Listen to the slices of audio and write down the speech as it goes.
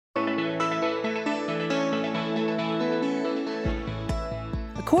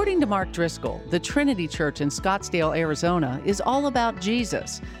According to Mark Driscoll, the Trinity Church in Scottsdale, Arizona is all about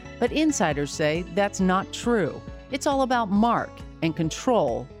Jesus. But insiders say that's not true. It's all about Mark and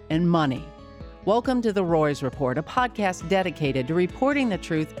control and money. Welcome to the Roys Report, a podcast dedicated to reporting the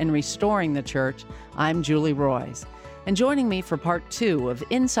truth and restoring the church. I'm Julie Roys. And joining me for part 2 of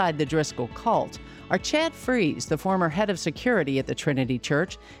Inside the Driscoll Cult are Chad Fries, the former head of security at the Trinity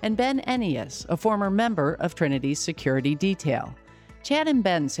Church, and Ben Ennius, a former member of Trinity's security detail. Chad and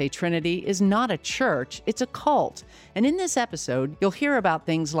Ben say Trinity is not a church, it's a cult. And in this episode, you'll hear about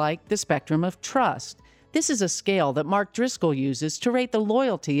things like the spectrum of trust. This is a scale that Mark Driscoll uses to rate the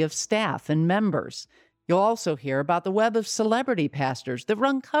loyalty of staff and members. You'll also hear about the web of celebrity pastors that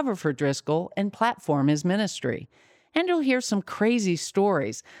run cover for Driscoll and platform his ministry. And you'll hear some crazy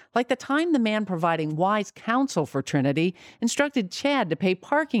stories, like the time the man providing wise counsel for Trinity instructed Chad to pay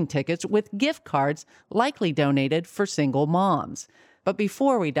parking tickets with gift cards likely donated for single moms. But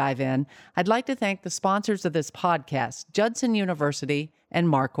before we dive in, I'd like to thank the sponsors of this podcast, Judson University and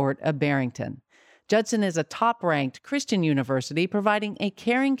Marquardt of Barrington. Judson is a top-ranked Christian university providing a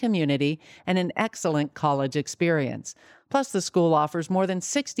caring community and an excellent college experience. Plus, the school offers more than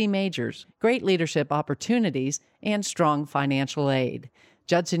 60 majors, great leadership opportunities, and strong financial aid.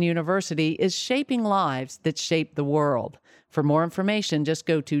 Judson University is shaping lives that shape the world. For more information, just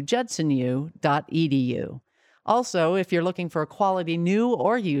go to judsonu.edu. Also, if you're looking for a quality new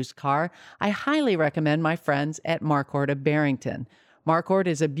or used car, I highly recommend my friends at Marquardt of Barrington. Marquardt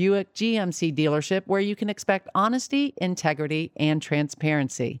is a Buick GMC dealership where you can expect honesty, integrity, and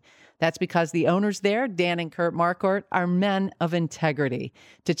transparency. That's because the owners there, Dan and Kurt Marquardt, are men of integrity.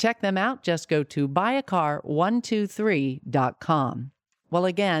 To check them out, just go to buyacar123.com. Well,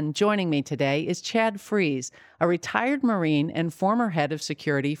 again, joining me today is Chad Fries, a retired Marine and former head of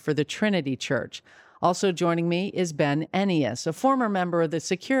security for the Trinity Church. Also joining me is Ben Ennius, a former member of the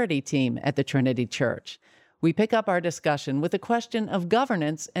security team at the Trinity Church. We pick up our discussion with a question of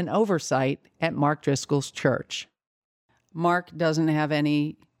governance and oversight at Mark Driscoll's church. Mark doesn't have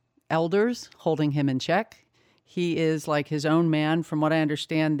any elders holding him in check. He is like his own man. From what I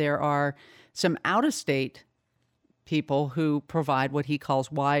understand, there are some out-of-state people who provide what he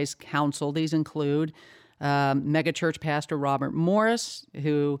calls wise counsel. These include megachurch pastor Robert Morris,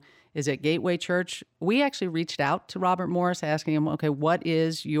 who is at Gateway Church. We actually reached out to Robert Morris asking him, okay, what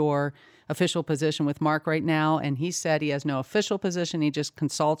is your official position with Mark right now? And he said he has no official position. He just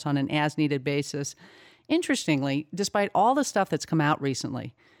consults on an as-needed basis. Interestingly, despite all the stuff that's come out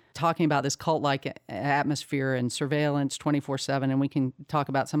recently, talking about this cult-like atmosphere and surveillance 24/7, and we can talk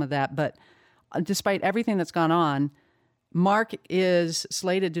about some of that, but despite everything that's gone on, Mark is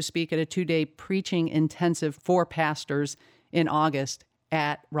slated to speak at a 2-day preaching intensive for pastors in August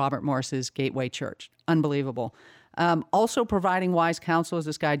at Robert Morris's Gateway Church. Unbelievable. Also providing wise counsel is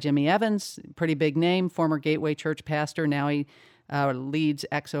this guy, Jimmy Evans, pretty big name, former Gateway Church pastor. Now he leads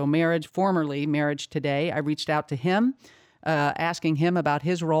XO Marriage, formerly Marriage Today. I reached out to him, asking him about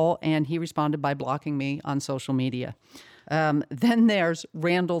his role, and he responded by blocking me on social media. Then there's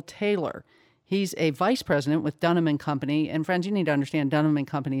Randall Taylor. He's a vice president with Dunham & Company. And friends, you need to understand Dunham &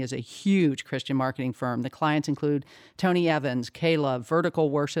 Company is a huge Christian marketing firm. The clients include Tony Evans, K-Love,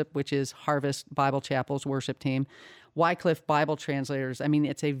 Vertical Worship, which is Harvest Bible Chapel's worship team, Wycliffe Bible Translators. I mean,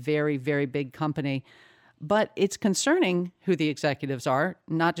 it's a very, very big company. But it's concerning who the executives are,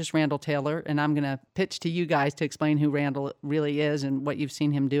 not just Randall Taylor. And I'm going to pitch to you guys to explain who Randall really is and what you've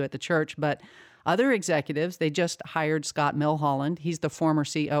seen him do at the church. But other executives, they just hired Scott Milholland. He's the former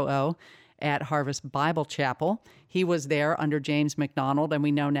COO at Harvest Bible Chapel. He was there under James McDonald, and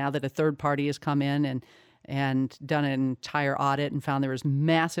we know now that a third party has come in and done an entire audit and found there was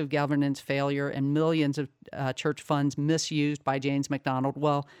massive governance failure and millions of church funds misused by James McDonald.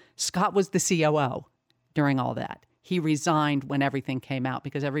 Well, Scott was the COO during all that. He resigned when everything came out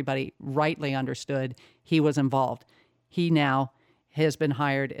because everybody rightly understood he was involved. He now has been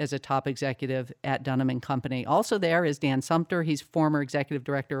hired as a top executive at Dunham & Company. Also there is Dan Sumter. He's former executive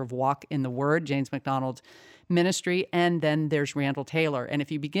director of Walk in the Word, James McDonald's ministry. And then there's Randall Taylor. And if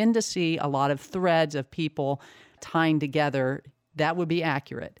you begin to see a lot of threads of people tying together, that would be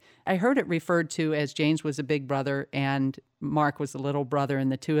accurate. I heard it referred to as James was a big brother and Mark was the little brother,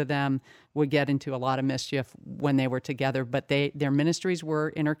 and the two of them would get into a lot of mischief when they were together. But their ministries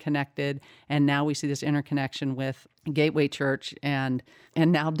were interconnected, and now we see this interconnection with Gateway Church and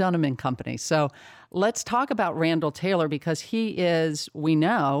now Dunham & Company. So let's talk about Randall Taylor, because he is, we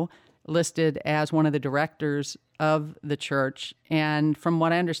know, listed as one of the directors of the church. And from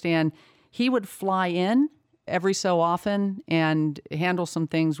what I understand, he would fly in every so often and handles some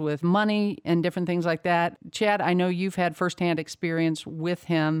things with money and different things like that. Chad, I know you've had firsthand experience with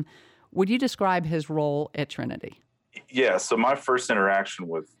him. Would you describe his role at Trinity? Yeah, so my first interaction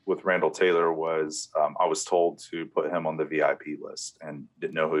with Randall Taylor was I was told to put him on the VIP list and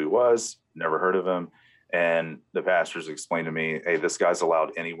didn't know who he was, never heard of him. And the pastors explained to me, hey, this guy's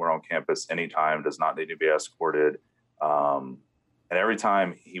allowed anywhere on campus, anytime, does not need to be escorted. And every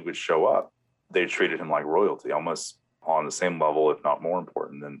time he would show up, they treated him like royalty, almost on the same level, if not more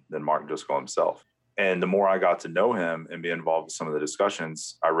important than Mark Driscoll himself. And the more I got to know him and be involved with some of the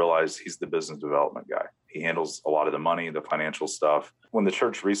discussions, I realized he's the business development guy. He handles a lot of the money, the financial stuff. When the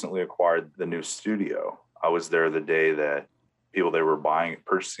church recently acquired the new studio, I was there the day that people they were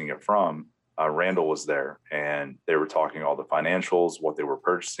purchasing it from, Randall was there, and they were talking all the financials, what they were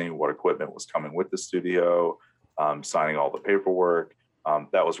purchasing, what equipment was coming with the studio, signing all the paperwork.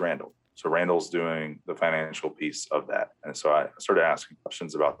 That was Randall. So Randall's doing the financial piece of that. And so I started asking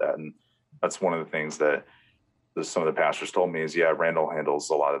questions about that. And that's one of the things that some of the pastors told me is, yeah, Randall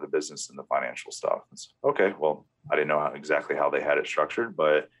handles a lot of the business and the financial stuff. It's, okay, well, I didn't know exactly how they had it structured,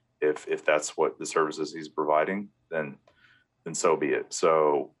 but if that's what the services he's providing, then so be it.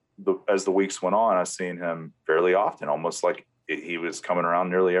 So as the weeks went on, I seen him fairly often, almost like he was coming around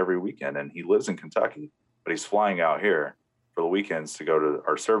nearly every weekend. And he lives in Kentucky, but he's flying out here for the weekends to go to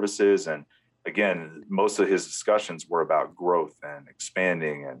our services. And again, most of his discussions were about growth and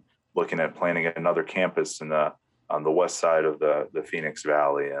expanding and looking at planning another campus on the west side of the Phoenix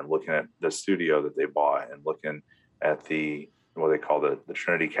Valley, and looking at the studio that they bought, and looking at what they call the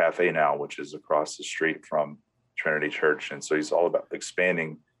Trinity Cafe now, which is across the street from Trinity Church. And so he's all about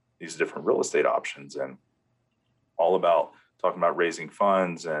expanding these different real estate options, and all about talking about raising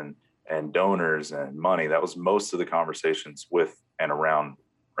funds and donors and money. That was most of the conversations with and around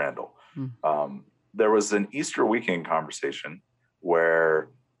Randall. There was an Easter weekend conversation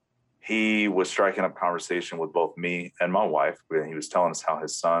where he was striking up conversation with both me and my wife. He was telling us how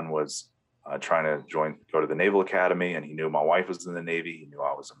his son was trying to go to the Naval Academy, and he knew my wife was in the Navy. He knew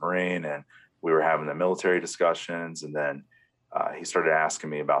I was a Marine, and we were having the military discussions. And then he started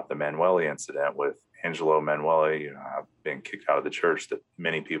asking me about the Manueli incident with Angelo Manueli. I've been kicked out of the church, that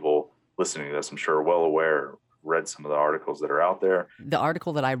many people listening to this, I'm sure, are well aware, read some of the articles that are out there. The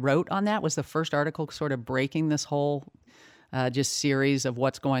article that I wrote on that was the first article sort of breaking this whole just series of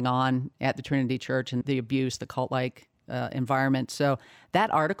what's going on at the Trinity Church and the abuse, the cult-like environment. So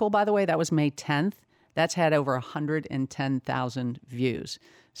that article, by the way, that was May 10th. That's had over 110,000 views.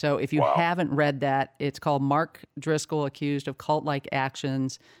 So if you haven't read that, it's called Mark Driscoll Accused of Cult-Like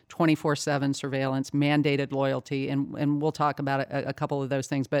Actions, 24/7 Surveillance, Mandated Loyalty, and we'll talk about a couple of those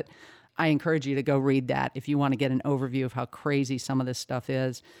things. But I encourage you to go read that if you want to get an overview of how crazy some of this stuff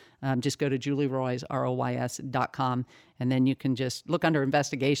is. Just go to julieroys.com, and then you can just look under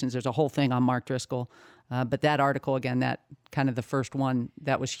investigations. There's a whole thing on Mark Driscoll. But that article, again, that kind of the first one,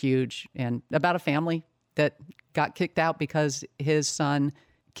 that was huge, and about a family that got kicked out because his son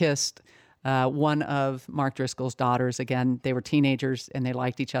kissed one of Mark Driscoll's daughters. Again, they were teenagers and they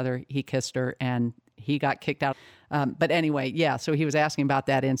liked each other. He kissed her and he got kicked out. But anyway, yeah, so he was asking about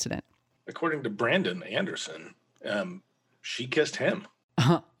that incident. According to Brandon Anderson, she kissed him.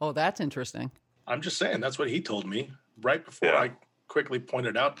 Oh, that's interesting. I'm just saying, that's what he told me right before I quickly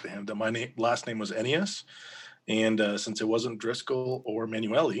pointed out to him that my last name was Ennius. And since it wasn't Driscoll or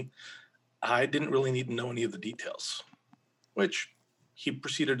Manueli, I didn't really need to know any of the details, which he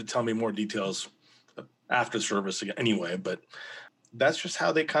proceeded to tell me more details after the service anyway. But that's just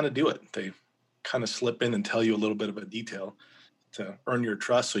how they kind of do it. They kind of slip in and tell you a little bit of a detail to earn your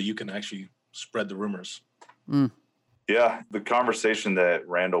trust so you can actually spread the rumors. Yeah, the conversation that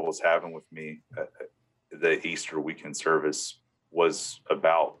Randall was having with me at the Easter weekend service was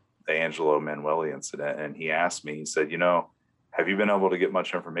about the Angelo Manueli incident. And he asked me, he said, have you been able to get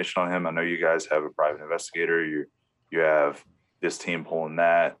much information on him? I know you guys have a private investigator. You have this team pulling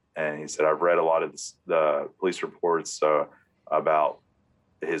that. And he said, I've read a lot of the police reports about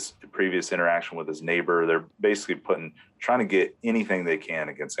his previous interaction with his neighbor. They're basically trying to get anything they can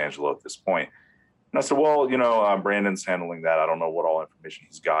against Angelo at this point. And I said, well, Brandon's handling that. I don't know what all information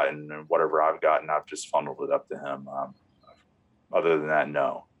he's gotten, and whatever I've gotten, I've just funneled it up to him. Other than that,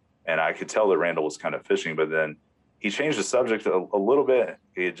 no. And I could tell that Randall was kind of fishing, but then he changed the subject a little bit.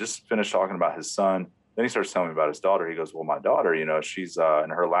 He had just finished talking about his son. Then he starts telling me about his daughter. He goes, well, my daughter, she's in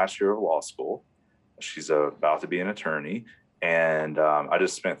her last year of law school. She's about to be an attorney. And I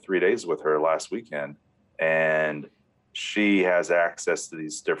just spent 3 days with her last weekend. And she has access to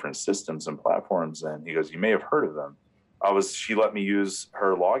these different systems and platforms. And he goes, you may have heard of them. She let me use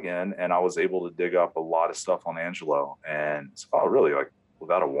her login, and I was able to dig up a lot of stuff on Angelo. And it's, oh, really? Like,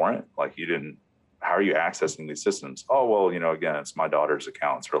 without a warrant? Like, how are you accessing these systems? Oh, well, again, it's my daughter's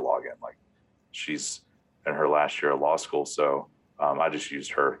account. It's her login. Like, she's in her last year of law school. So I just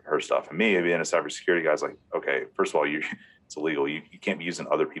used her stuff. And me being a cybersecurity guy, I was like, okay, first of all, it's illegal. You can't be using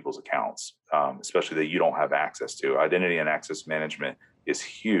other people's accounts, especially that you don't have access to. Identity and access management is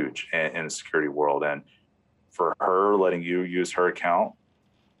huge in the security world. And for her letting you use her account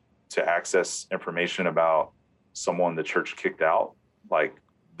to access information about someone the church kicked out, like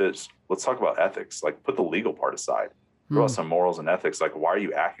this, let's talk about ethics. Like, put the legal part aside. What about some morals and ethics? Like, why are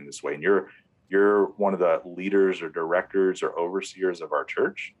you acting this way? And you're one of the leaders or directors or overseers of our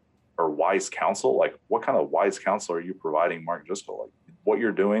church, or wise counsel. Like, what kind of wise counsel are you providing Mark Driscoll? Like, what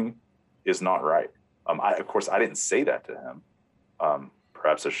you're doing is not right. Of course, I didn't say that to him.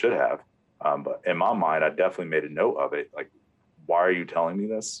 Perhaps I should have. But in my mind, I definitely made a note of it. Like, why are you telling me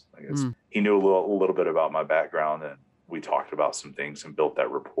this? Like, he knew a little bit about my background, and we talked about some things and built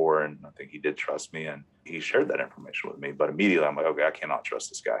that rapport. And I think he did trust me, and he shared that information with me. But immediately I'm like, okay, I cannot trust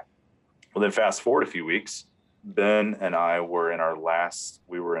this guy. Well, then fast forward a few weeks, Ben and I were in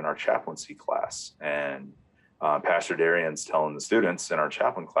our chaplaincy class, and Pastor Darian's telling the students in our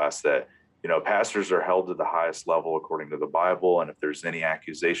chaplain class that, pastors are held to the highest level according to the Bible. And if there's any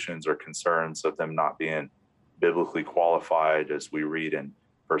accusations or concerns of them not being biblically qualified, as we read in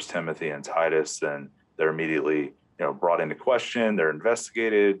 1 Timothy and Titus, then they're immediately, brought into question. They're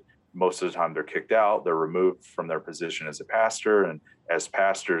investigated. Most of the time they're kicked out. They're removed from their position as a pastor. And as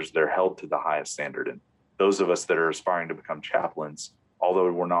pastors, they're held to the highest standard. And those of us that are aspiring to become chaplains,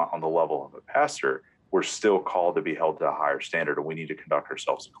 although we're not on the level of a pastor, we're still called to be held to a higher standard, and we need to conduct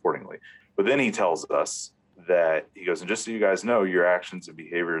ourselves accordingly. But then he tells us that, he goes, and just so you guys know, your actions and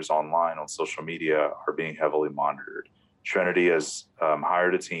behaviors online on social media are being heavily monitored. Trinity has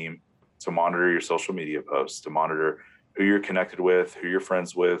hired a team to monitor your social media posts, to monitor who you're connected with, who you're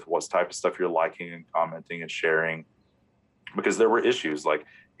friends with, what type of stuff you're liking and commenting and sharing. Because there were issues, like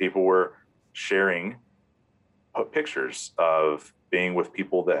people were sharing pictures of being with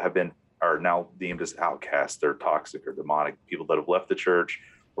people that are now deemed as outcasts. They're toxic or demonic, people that have left the church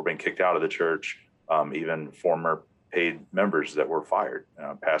or been kicked out of the church, even former paid members that were fired,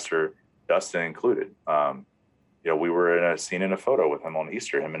 Pastor Dustin included. We were seen in a photo with him on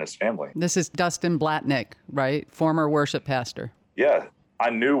Easter, him and his family. This is Dustin Blatnick, right? Former worship pastor. Yeah,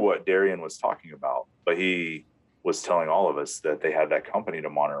 I knew what Darian was talking about, but he was telling all of us that they had that company to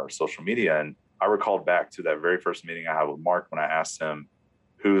monitor our social media. And I recalled back to that very first meeting I had with Mark when I asked him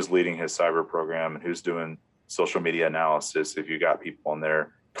who's leading his cyber program and who's doing social media analysis. If you got people on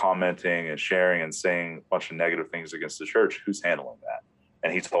there commenting and sharing and saying a bunch of negative things against the church, who's handling that?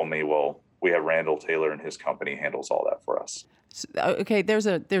 And he told me, well, we have Randall Taylor and his company handles all that for us. Okay, there's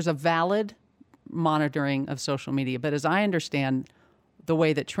a valid monitoring of social media, but as I understand, the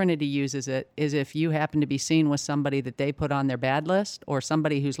way that Trinity uses it is if you happen to be seen with somebody that they put on their bad list, or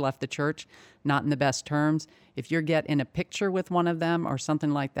somebody who's left the church not in the best terms, if you get in a picture with one of them or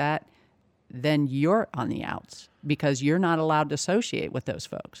something like that, then you're on the outs because you're not allowed to associate with those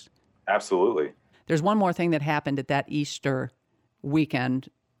folks. Absolutely. There's one more thing that happened at that Easter weekend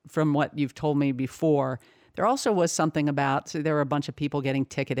from what you've told me before. There also was something about, so there were a bunch of people getting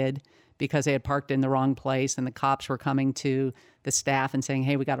ticketed because they had parked in the wrong place, and the cops were coming to the staff and saying,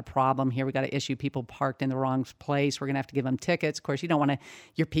 hey, we got a problem here. We got to issue people parked in the wrong place. We're going to have to give them tickets. Of course, you don't want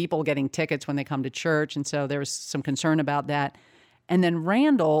your people getting tickets when they come to church. And so there was some concern about that. And then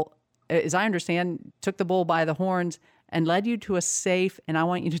Randall, as I understand, took the bull by the horns and led you to a safe. And I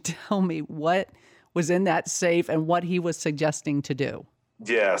want you to tell me what was in that safe and what he was suggesting to do.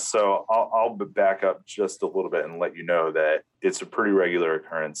 Yeah, so I'll back up just a little bit and let you know that it's a pretty regular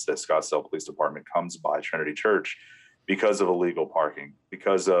occurrence that Scottsdale Police Department comes by Trinity Church because of illegal parking,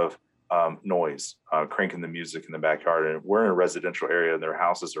 because of noise, cranking the music in the backyard. And we're in a residential area, and their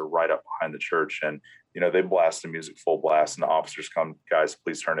houses are right up behind the church. And, they blast the music full blast, and the officers come, guys,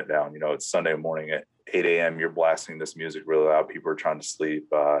 please turn it down. It's Sunday morning at 8 a.m. You're blasting this music really loud. People are trying to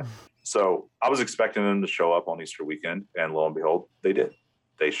sleep. So I was expecting them to show up on Easter weekend, and lo and behold, they did.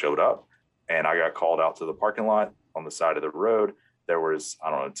 They showed up, and I got called out to the parking lot on the side of the road. There was,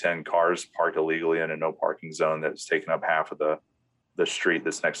 10 cars parked illegally in a no parking zone that was taking up half of the street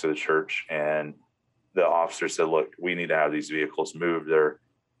that's next to the church. And the officer said, look, we need to have these vehicles moved. They're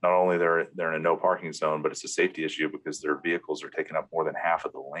in a no parking zone, but it's a safety issue because their vehicles are taking up more than half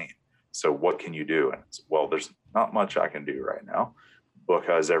of the lane. So what can you do? And said, well, there's not much I can do right now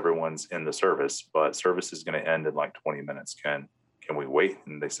because everyone's in the service, but service is going to end in like 20 minutes. Can we wait?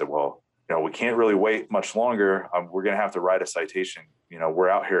 And they said, well, we can't really wait much longer. We're going to have to write a citation. We're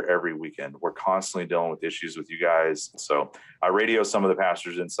out here every weekend. We're constantly dealing with issues with you guys. So I radio some of the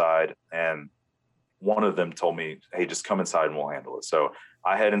pastors inside, and one of them told me, hey, just come inside and we'll handle it. So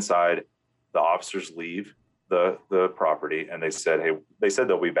I head inside. The officers leave the property, and they said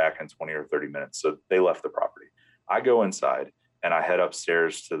they'll be back in 20 or 30 minutes. So they left the property. I go inside and I head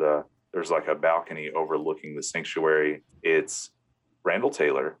upstairs to there's like a balcony overlooking the sanctuary. It's Randall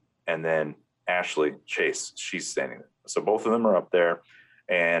Taylor and then Ashley Chase. She's standing there. So both of them are up there,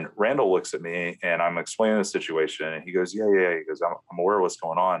 and Randall looks at me and I'm explaining the situation, and he goes, yeah. He goes, I'm aware of what's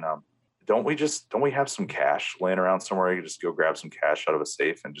going on. Don't we have some cash laying around somewhere? You can just go grab some cash out of a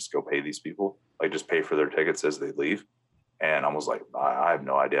safe and just go pay these people, like just pay for their tickets as they leave. And I was like, I have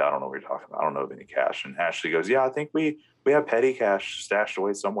no idea. I don't know what you're talking about. I don't know of any cash. And Ashley goes, yeah, I think we have petty cash stashed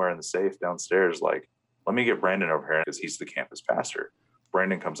away somewhere in the safe downstairs. Like, let me get Brandon over here because he's the campus pastor.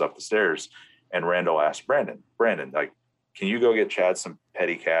 Brandon comes up the stairs, and Randall asks Brandon, like, can you go get Chad some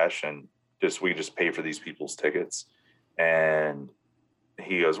petty cash and we just pay for these people's tickets? And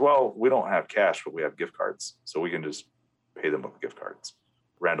he goes, well, we don't have cash, but we have gift cards, so we can just pay them with gift cards.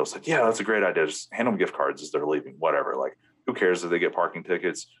 Randall said, yeah, that's a great idea. Just hand them gift cards as they're leaving, whatever. Like, who cares if they get parking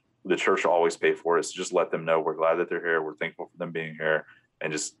tickets? The church will always pay for it. So just let them know we're glad that they're here. We're thankful for them being here,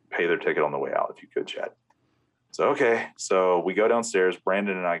 and just pay their ticket on the way out if you could, Chad. So, okay. So we go downstairs.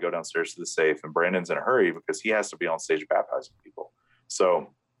 Brandon and I go downstairs to the safe, and Brandon's in a hurry because he has to be on stage baptizing people.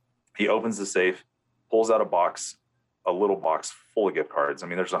 So he opens the safe, pulls out a little box full of gift cards. I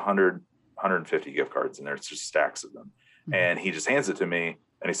mean, there's 150 gift cards in there. It's just stacks of them. Mm-hmm. And he just hands it to me,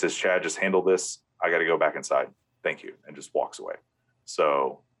 and he says, Chad, just handle this. I got to go back inside. Thank you. And just walks away.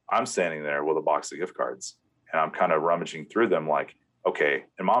 So I'm standing there with a box of gift cards, and I'm kind of rummaging through them like, okay,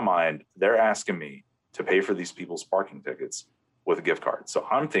 in my mind, they're asking me to pay for these people's parking tickets with a gift card. So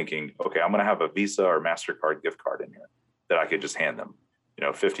I'm thinking, okay, I'm going to have a Visa or MasterCard gift card in here that I could just hand them,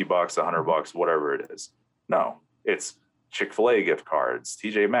 $50, $100, whatever it is. No, it's Chick-fil-A gift cards,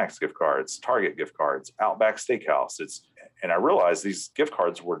 TJ Maxx gift cards, Target gift cards, Outback Steakhouse. And I realized these gift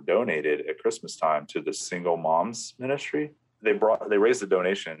cards were donated at Christmas time to the Single Moms Ministry. They raised the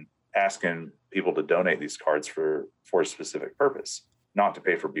donation asking people to donate these cards for a specific purpose, not to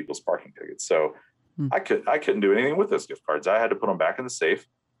pay for people's parking tickets. So I couldn't do anything with those gift cards. I had to put them back in the safe.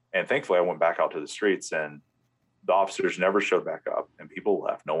 And thankfully I went back out to the streets, and the officers never showed back up, and people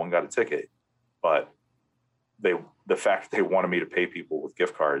left. No one got a ticket. But the fact that they wanted me to pay people with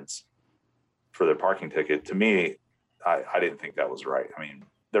gift cards for their parking ticket, to me, I didn't think that was right. I mean,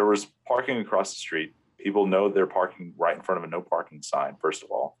 there was parking across the street. People know they're parking right in front of a no parking sign, first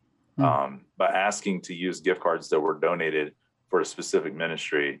of all. But asking to use gift cards that were donated for a specific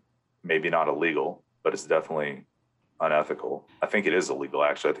ministry, maybe not illegal, but it's definitely unethical. I think it is illegal,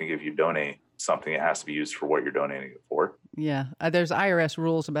 actually. I think if you donate something, it has to be used for what you're donating it for. Yeah. There's IRS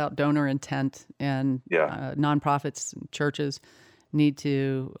rules about donor intent, and nonprofits and churches need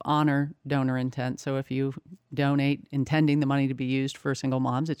to honor donor intent. So if you donate intending the money to be used for single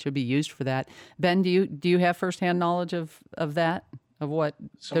moms, it should be used for that. Ben, do you have firsthand knowledge of that, of what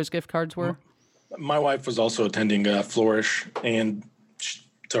those gift cards were? My wife was also attending Flourish, and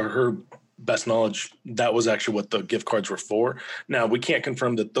to her best knowledge, that was actually what the gift cards were for. Now, we can't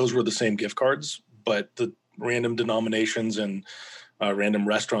confirm that those were the same gift cards, but the random denominations and random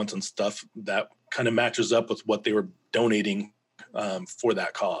restaurants and stuff, that kind of matches up with what they were donating for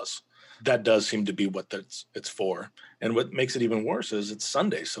that cause. That does seem to be what it's for. And what makes it even worse is it's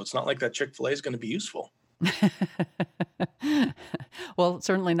Sunday, so it's not like that Chick-fil-A is going to be useful. Well,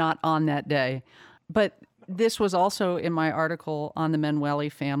 certainly not on that day. But this was also in my article on the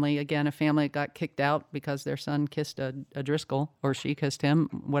Manueli family. Again, a family that got kicked out because their son kissed a Driscoll, or she kissed him,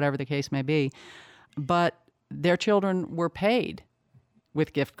 whatever the case may be. But their children were paid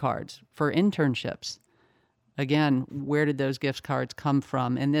with gift cards for internships. Again, where did those gift cards come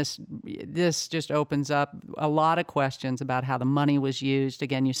from? And this just opens up a lot of questions about how the money was used.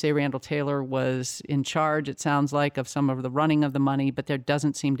 Again, you say Randall Taylor was in charge, it sounds like, of some of the running of the money, but there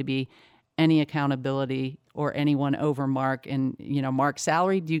doesn't seem to be any accountability or anyone over Mark. And, Mark's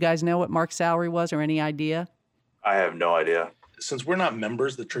salary, do you guys know what Mark's salary was, or any idea? I have no idea. Since we're not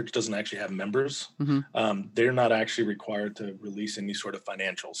members, the church doesn't actually have members. Mm-hmm. They're not actually required to release any sort of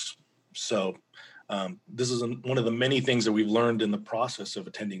financials. So this is one of the many things that we've learned in the process of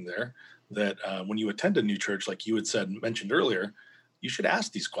attending there, that when you attend a new church, like you had mentioned earlier, you should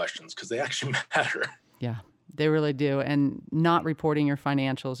ask these questions because they actually matter. Yeah, they really do. And not reporting your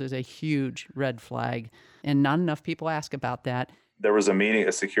financials is a huge red flag. And not enough people ask about that. There was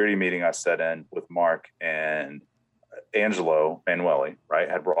a security meeting I sat in with Mark, and Angelo Manueli, right,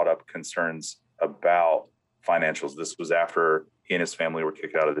 had brought up concerns about financials. This was after he and his family were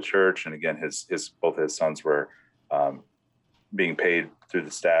kicked out of the church. And again, both his sons were being paid through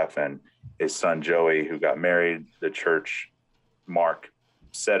the staff, and his son Joey, who got married, the church, Mark,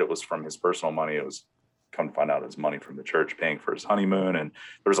 said it was from his personal money. It was, come to find out, it's money from the church paying for his honeymoon. And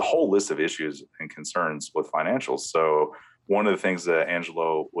there was a whole list of issues and concerns with financials. So one of the things that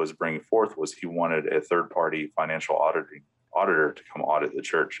Angelo was bringing forth was he wanted a third-party financial auditor to come audit the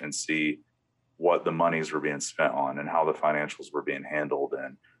church and see what the monies were being spent on and how the financials were being handled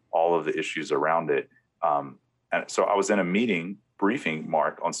and all of the issues around it. And so I was in a meeting briefing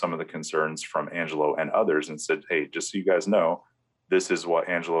Mark on some of the concerns from Angelo and others, and said, hey, just so you guys know, this is what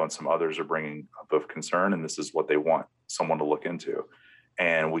Angelo and some others are bringing up of concern, and this is what they want someone to look into.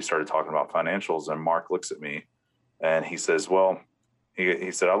 And we started talking about financials, and Mark looks at me and he says, well,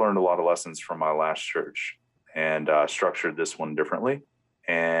 he said, I learned a lot of lessons from my last church and structured this one differently.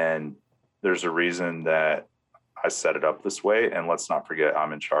 And there's a reason that I set it up this way. And let's not forget,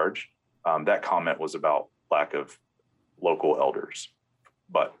 I'm in charge. That comment was about lack of local elders.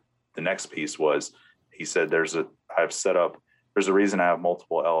 But the next piece was, he said, there's a reason I have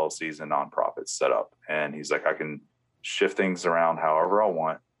multiple LLCs and nonprofits set up. And he's like, I can shift things around however I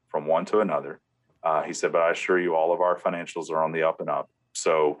want from one to another. He said, but I assure you all of our financials are on the up and up.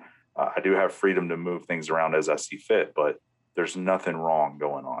 So I do have freedom to move things around as I see fit, but there's nothing wrong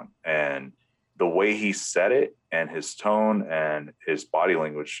going on. And the way he said it and his tone and his body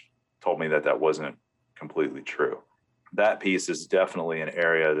language told me that that wasn't completely true. That piece is definitely an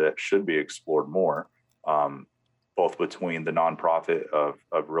area that should be explored more, both between the nonprofit of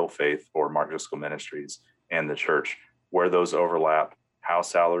Real Faith or Mark Driscoll Ministries and the church, where those overlap, how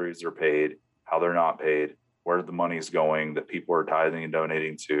salaries are paid, how they're not paid, where the money's going, that people are tithing and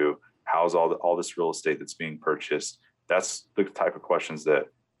donating to, how's all this real estate that's being purchased. That's the type of questions that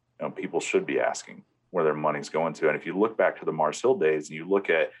people should be asking, where their money's going to. And if you look back to the Mars Hill days and you look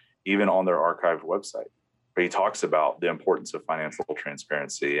at even on their archived website, where he talks about the importance of financial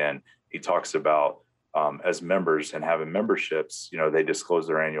transparency, and he talks about as members and having memberships, they disclose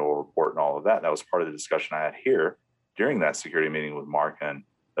their annual report and all of that. That was part of the discussion I had here during that security meeting with Mark, and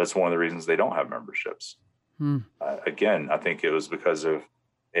that's one of the reasons they don't have memberships. Again, I think it was because of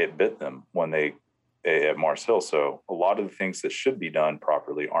it bit them when they at Mars Hill. So a lot of the things that should be done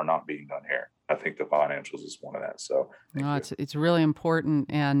properly are not being done here. I think the financials is one of that. So it's really important.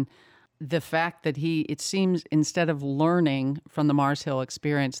 And the fact that it seems, instead of learning from the Mars Hill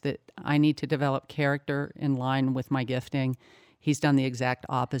experience that I need to develop character in line with my gifting, he's done the exact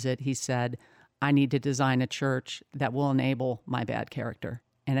opposite. He said, I need to design a church that will enable my bad character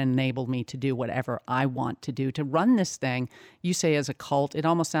and enable me to do whatever I want to do to run this thing. You say as a cult, it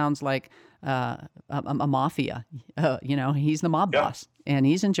almost sounds like a mafia. He's the mob boss and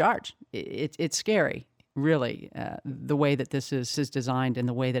he's in charge. It's scary, really, the way that this is designed and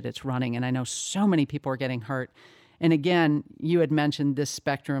the way that it's running. And I know so many people are getting hurt. And again, you had mentioned this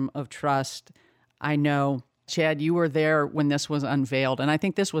spectrum of trust. I know, Chad, you were there when this was unveiled, and I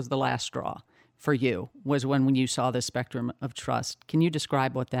think this was the last straw for you, was when you saw this spectrum of trust. Can you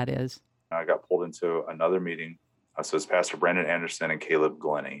describe what that is? I got pulled into another meeting. So it's Pastor Brandon Anderson and Caleb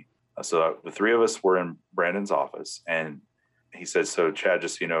Glennie. So the three of us were in Brandon's office, and he said, so Chad,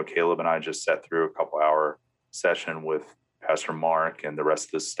 just so you know, Caleb and I just sat through a couple-hour session with Pastor Mark and the rest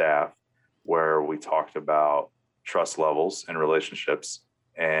of the staff where we talked about trust levels and relationships.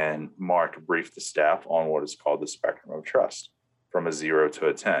 And Mark briefed the staff on what is called the spectrum of trust, from a 0 to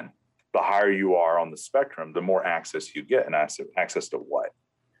a 10. The higher you are on the spectrum, the more access you get. And I said, access to what?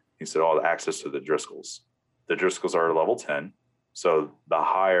 He said, the access to the Driscolls. The Driscolls are level 10. So the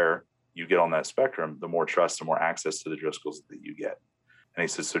higher you get on that spectrum, the more trust and more access to the Driscolls that you get. And he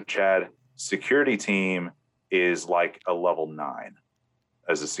said, so Chad, security team is like a level 9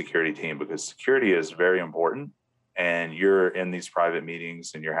 as a security team, because security is very important. And you're in these private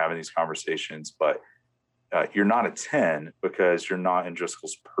meetings and you're having these conversations, but you're not a 10 because you're not in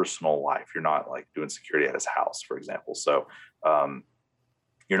Driscoll's personal life. You're not like doing security at his house, for example. So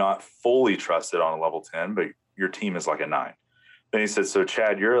you're not fully trusted on a level 10, but your team is like a 9. Then he said, so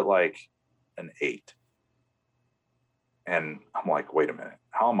Chad, you're at like an 8. And I'm like, wait a minute,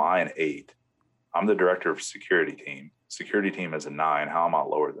 how am I an 8? I'm the director of security team. Security team is a 9. How am I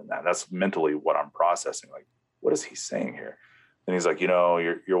lower than that? That's mentally what I'm processing. Like, what is he saying here? And he's like,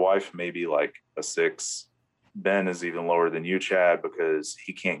 your wife may be like a 6. Ben is even lower than you, Chad, because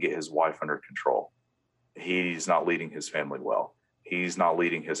he can't get his wife under control. He's not leading his family well. He's not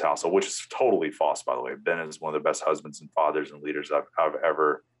leading his household, which is totally false, by the way. Ben is one of the best husbands and fathers and leaders I've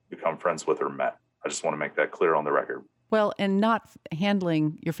ever become friends with or met. I just want to make that clear on the record. Well, and not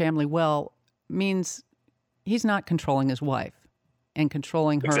handling your family well means he's not controlling his wife and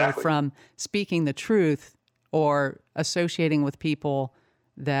controlling her Exactly. from speaking the truth or associating with people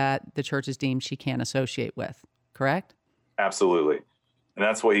that the church has deemed she can't associate with, correct? Absolutely. And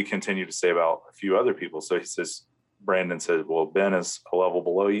that's what he continued to say about a few other people. So he says, Brandon said, well, Ben is a level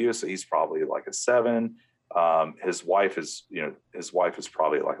below you, so he's probably like a 7. His wife is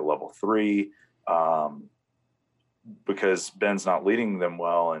probably like a level 3, because Ben's not leading them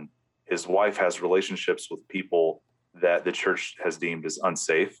well. And his wife has relationships with people that the church has deemed as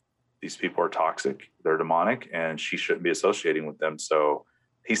unsafe. These people are toxic, they're demonic, and she shouldn't be associating with them. So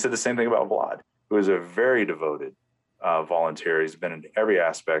he said the same thing about Vlad, who is a very devoted volunteer. He's been in every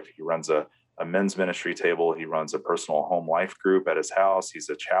aspect. He runs a men's ministry table. He runs a personal home life group at his house. He's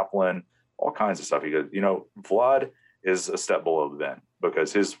a chaplain, all kinds of stuff. He goes, Vlad is a step below Ben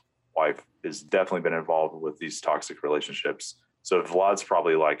because his wife has definitely been involved with these toxic relationships. So Vlad's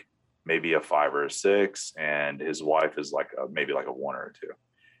probably like maybe a 5 or a 6, and his wife is like maybe like a 1 or a 2.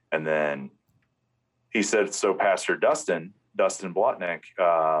 And then he said, so Pastor Dustin Blotnick,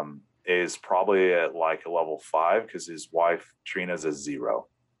 is probably at like a level 5 because his wife Trina's a 0.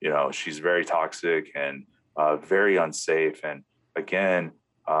 She's very toxic and very unsafe. And again,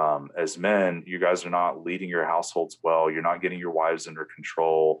 as men, you guys are not leading your households well. You're not getting your wives under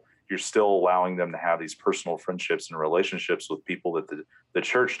control. You're still allowing them to have these personal friendships and relationships with people that the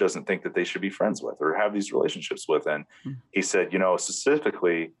church doesn't think that they should be friends with or have these relationships with. And he said,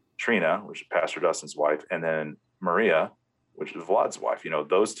 specifically Trina, which is Pastor Dustin's wife, and then Maria, which is Vlad's wife,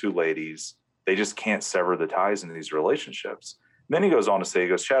 those 2 ladies, they just can't sever the ties in these relationships. And then he goes on to say,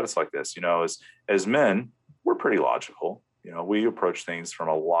 Chad, it's like this, as men, we're pretty logical. We approach things from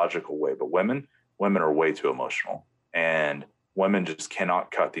a logical way, but women are way too emotional, and women just cannot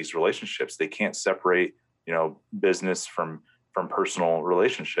cut these relationships. They can't separate, business from personal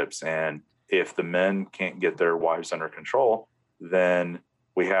relationships. And if the men can't get their wives under control, then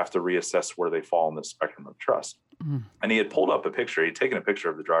we have to reassess where they fall in the spectrum of trust. And he had pulled up a picture. He'd taken a picture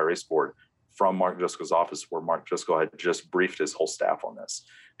of the dry erase board from Mark Driscoll's office, where Mark Driscoll had just briefed his whole staff on this.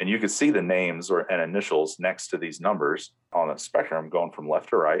 And you could see the names and initials next to these numbers on a spectrum going from left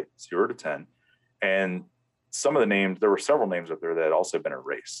to right, 0 to 10. And some of the names, there were several names up there that had also been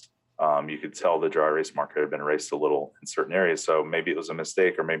erased. You could tell the dry erase marker had been erased a little in certain areas. So maybe it was a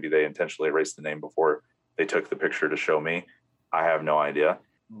mistake, or maybe they intentionally erased the name before they took the picture to show me. I have no idea.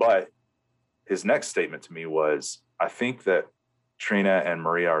 But his next statement to me was, I think that Trina and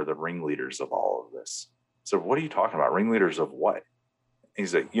Maria are the ringleaders of all of this. So what are you talking about? Ringleaders of what?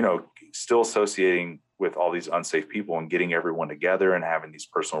 He's like, still associating with all these unsafe people and getting everyone together and having these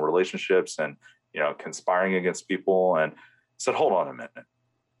personal relationships and, conspiring against people. And I said, hold on a minute.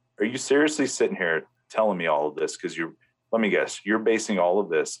 Are you seriously sitting here telling me all of this? Because let me guess, you're basing all of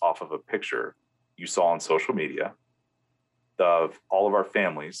this off of a picture you saw on social media of all of our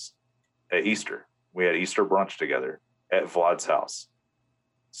families at Easter. We had Easter brunch together at Vlad's house.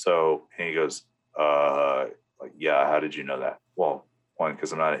 So, and he goes, yeah, how did you know that? Well, 1,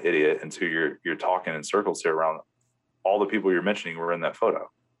 because I'm not an idiot, and 2, you're talking in circles here around all the people you're mentioning were in that photo.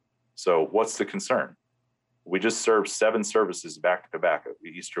 So what's the concern? We just served 7 services back to back at the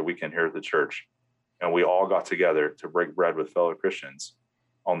Easter weekend here at the church. And we all got together to break bread with fellow Christians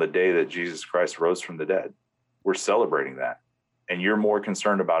on the day that Jesus Christ rose from the dead. We're celebrating that. And you're more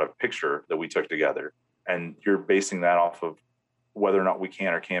concerned about a picture that we took together. And you're basing that off of whether or not we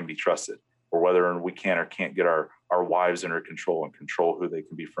can or can be trusted, or whether we can or can't get our wives under control and control who they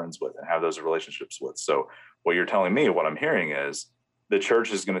can be friends with and have those relationships with. So what you're telling me, what I'm hearing is the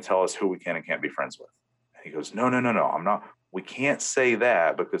church is going to tell us who we can and can't be friends with. And he goes, no, I'm not. We can't say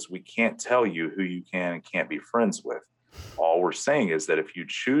that because we can't tell you who you can and can't be friends with. All we're saying is that if you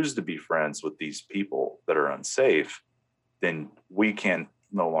choose to be friends with these people that are unsafe, then we can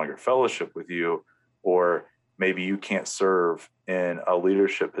no longer fellowship with you, or maybe you can't serve in a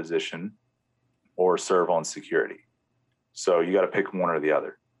leadership position or serve on security. So you got to pick one or the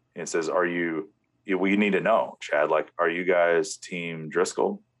other. And it says, we need to know, Chad, are you guys team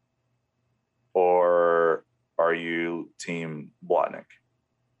Driscoll or are you team Blotnick?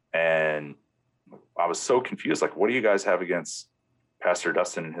 And I was so confused. What do you guys have against Pastor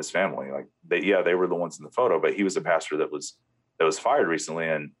Dustin and his family? They were the ones in the photo, but he was a pastor that was fired recently.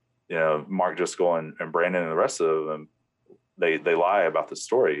 And, Mark Driscoll and Brandon and the rest of them, they lie about the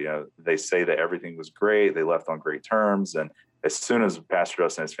story. They say that everything was great. They left on great terms. And as soon as Pastor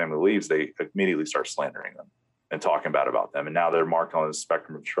Dustin and his family leaves, they immediately start slandering them and talking bad about them. And now they're marked on the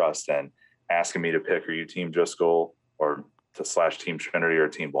spectrum of trust and asking me to pick, are you team Driscoll or /team Trinity or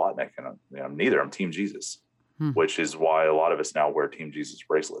team Blotnick? And I'm neither. I'm team Jesus. which is why a lot of us now wear Team Jesus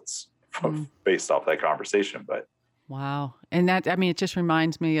bracelets based off that conversation. But wow. And that, I mean, it just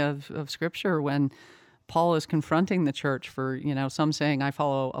reminds me of scripture when Paul is confronting the church for, some saying I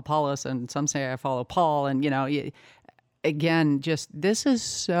follow Apollos and some say I follow Paul. And, again, just this is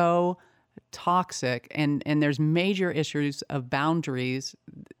so toxic, and there's major issues of boundaries.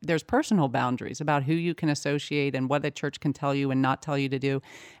 There's personal boundaries about who you can associate and what the church can tell you and not tell you to do.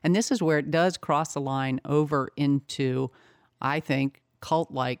 And this is where it does cross the line over into, I think,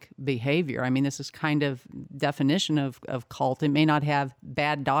 cult-like behavior. I mean, this is kind of definition of cult. It may not have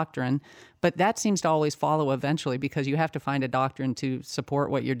bad doctrine, but that seems to always follow eventually because you have to find a doctrine to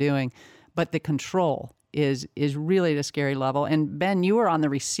support what you're doing. But the control is really at a scary level. And Ben, you were on the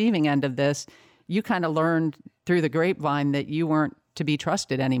receiving end of this. You kind of learned through the grapevine that you weren't to be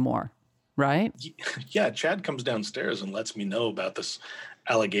trusted anymore, right? Yeah, Chad comes downstairs and lets me know about this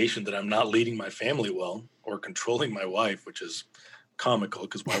allegation that I'm not leading my family well or controlling my wife, which is comical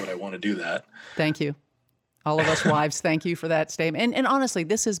because why would I want to do that? Thank you. All of us wives, thank you for that statement. And honestly,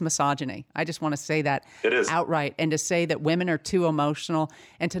 this is misogyny. I just want to say that it is outright, and to say that women are too emotional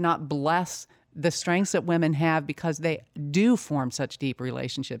and to not bless the strengths that women have because they do form such deep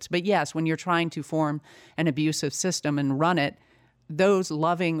relationships. But yes, when you're trying to form an abusive system and run it, those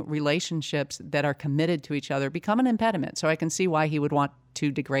loving relationships that are committed to each other become an impediment. So I can see why he would want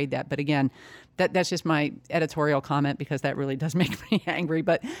to degrade that. But again, that's just my editorial comment because that really does make me angry.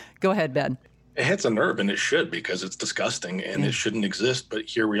 But go ahead, Ben. It hits a nerve, and it should, because it's disgusting and it shouldn't exist. But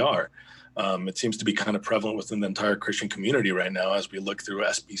here we are. It seems to be kind of prevalent within the entire Christian community right now as we look through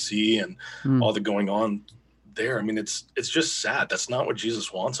SBC and all the going on there. I mean, it's just sad. That's not what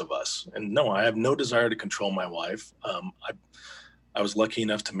Jesus wants of us. And no, I have no desire to control my wife. I was lucky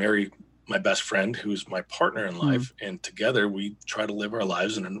enough to marry my best friend, who's my partner in life, and together we try to live our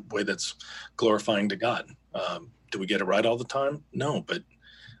lives in a way that's glorifying to God. Do we get it right all the time? No, but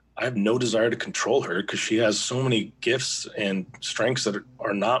I have no desire to control her because she has so many gifts and strengths that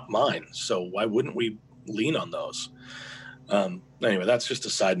are not mine. So why wouldn't we lean on those? Anyway, that's just a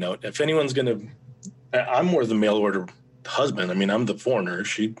side note. If anyone's I'm more the mail order husband. I mean, I'm the foreigner.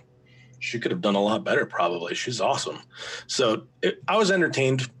 She could have done a lot better, probably. She's awesome. So I was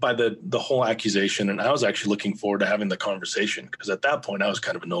entertained by the whole accusation, and I was actually looking forward to having the conversation because at that point I was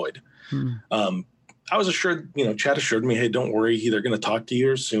kind of annoyed. I was assured, Chad assured me, hey, don't worry. They're going to talk to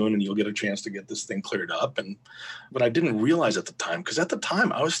you soon and you'll get a chance to get this thing cleared up. But I didn't realize at the time, because at the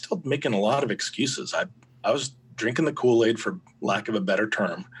time I was still making a lot of excuses. I was drinking the Kool-Aid, for lack of a better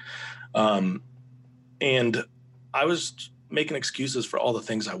term. And I was making excuses for all the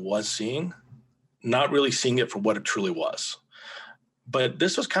things I was seeing, not really seeing it for what it truly was. But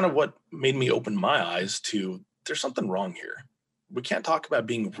this was kind of what made me open my eyes to there's something wrong here. We can't talk about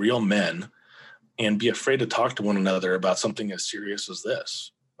being real men and be afraid to talk to one another about something as serious as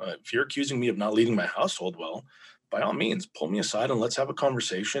this. If you're accusing me of not leading my household well, by all means, pull me aside and let's have a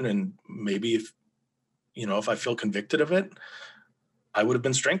conversation. And maybe if I feel convicted of it, I would have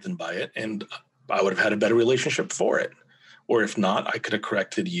been strengthened by it and I would have had a better relationship for it. Or if not, I could have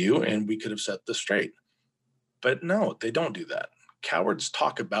corrected you and we could have set this straight. But no, they don't do that. Cowards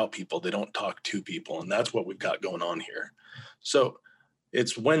talk about people. They don't talk to people. And that's what we've got going on here. So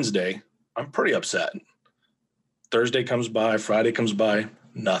it's Wednesday. I'm pretty upset. Thursday comes by, Friday comes by,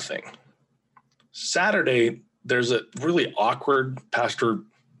 nothing. Saturday, there's a really awkward pastor,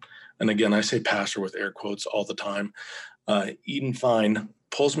 and again, I say pastor with air quotes all the time, Eden Fine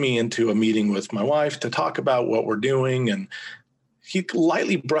pulls me into a meeting with my wife to talk about what we're doing, and he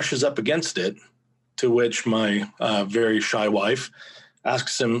lightly brushes up against it, to which my very shy wife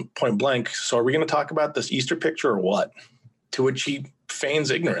asks him point blank, so are we going to talk about this Easter picture or what? To which he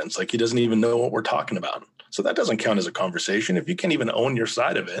feigns ignorance, like he doesn't even know what we're talking about. So that doesn't count as a conversation. If you can't even own your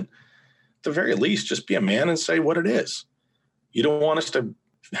side of it, at the very least, just be a man and say what it is. You don't want us to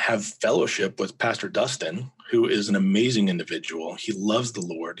have fellowship with Pastor Dustin, who is an amazing individual. He loves the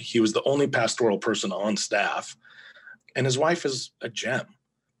Lord. He was the only pastoral person on staff, and his wife is a gem.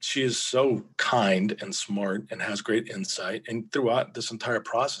 She is so kind and smart and has great insight. And throughout this entire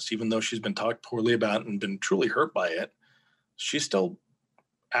process, even though she's been talked poorly about and been truly hurt by it, she's still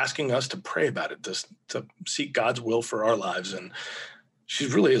asking us to pray about it, to seek God's will for our lives. And she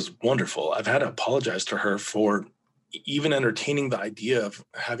really is wonderful. I've had to apologize to her for even entertaining the idea of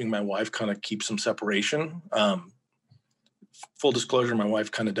having my wife kind of keep some separation. Full disclosure, my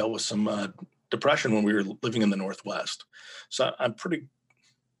wife kind of dealt with some depression when we were living in the Northwest. So I'm pretty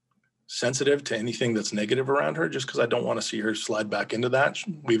sensitive to anything that's negative around her, just because I don't want to see her slide back into that.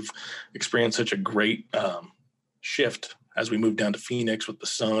 We've experienced such a great shift as we moved down to Phoenix with the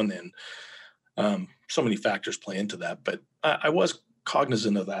sun, and So many factors play into that, but I was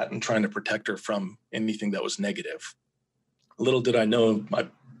cognizant of that and trying to protect her from anything that was negative. Little did I know I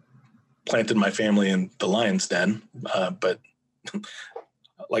planted my family in the lion's den, but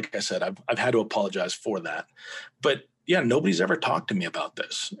like I said, I've had to apologize for that. But yeah, nobody's ever talked to me about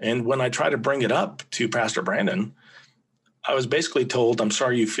this. And when I try to bring it up to Pastor Brandon, I was basically told, I'm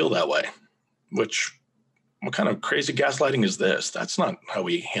sorry you feel that way, which what kind of crazy gaslighting is this? That's not how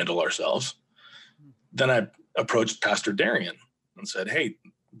we handle ourselves. Then I approached Pastor Darian and said, hey,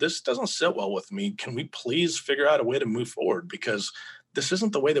 this doesn't sit well with me. Can we please figure out a way to move forward? Because this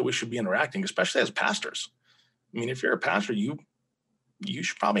isn't the way that we should be interacting, especially as pastors. I mean, if you're a pastor, you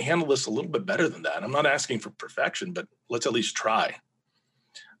should probably handle this a little bit better than that. I'm not asking for perfection, but let's at least try.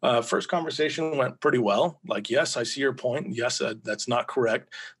 First conversation went pretty well. Like, yes, I see your point. Yes, that's not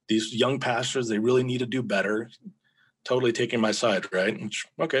correct. These young pastors, they really need to do better. Totally taking my side, right? Which,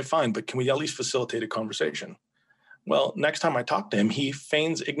 okay, fine, but can we at least facilitate a conversation? Well, next time I talk to him, he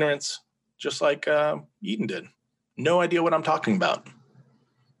feigns ignorance just like Eden did. No idea what I'm talking about.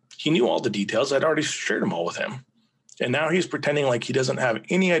 He knew all the details. I'd already shared them all with him. And now he's pretending like he doesn't have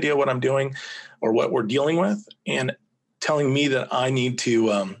any idea what I'm doing or what we're dealing with, and telling me that I need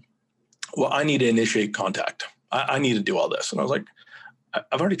to, I need to initiate contact. I need to do all this. And I was like,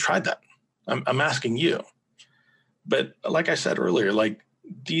 I've already tried that. I'm asking you. But like I said earlier, like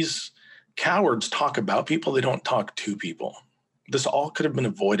these cowards talk about people, they don't talk to people. This all could have been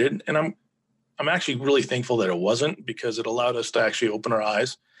avoided. And I'm actually really thankful that it wasn't, because it allowed us to actually open our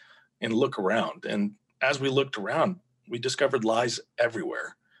eyes and look around. And as we looked around, we discovered lies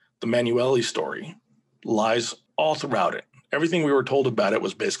everywhere. The Manueli story, lies all throughout it. Everything we were told about it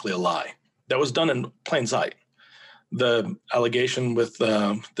was basically a lie. That was done in plain sight. The allegation with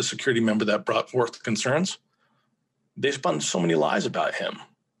the security member that brought forth concerns, they spun so many lies about him,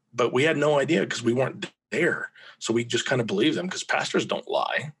 but we had no idea because we weren't there. So we just kind of believed them, because pastors don't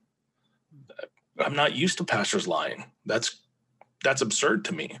lie. I'm not used to pastors lying. That's absurd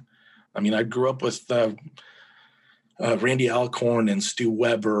to me. I mean, I grew up with Randy Alcorn and Stu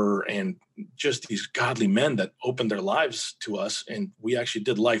Weber and just these godly men that opened their lives to us, and we actually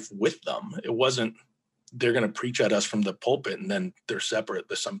did life with them. It wasn't they're going to preach at us from the pulpit and then they're separate.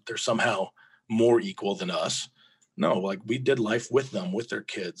 They're somehow more equal than us. No, like we did life with them, with their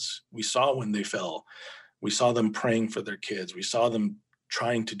kids. We saw when they fell. We saw them praying for their kids. We saw them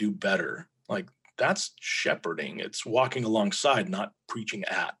trying to do better. Like that's shepherding. It's walking alongside, not preaching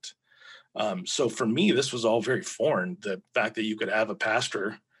at. So for me, this was all very foreign. The fact that you could have a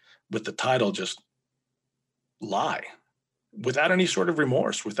pastor with the title just lie without any sort of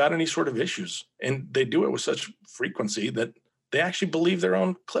remorse, without any sort of issues. And they do it with such frequency that they actually believe their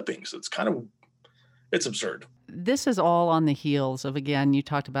own clippings. It's absurd. This is all on the heels of, again, you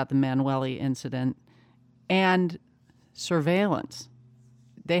talked about the Manueli incident and surveillance.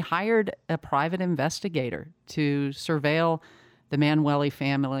 They hired a private investigator to surveil the Manueli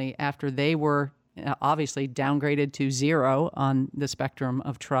family after they were obviously downgraded to 0 on the spectrum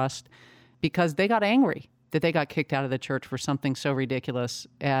of trust, because they got angry that they got kicked out of the church for something so ridiculous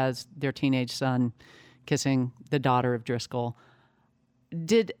as their teenage son kissing the daughter of Driscoll.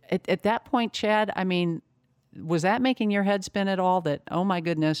 Did, at that point, Chad, I mean, was that making your head spin at all, that, oh my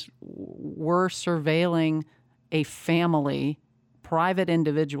goodness, we're surveilling a family, private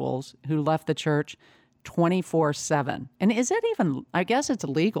individuals who left the church 24/7? And is that even, I guess it's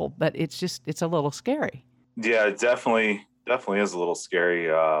illegal, but it's a little scary. Yeah, it definitely is a little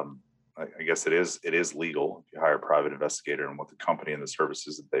scary. I guess it is legal if you hire a private investigator, and what the company and the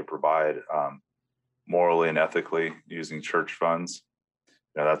services that they provide, morally and ethically using church funds.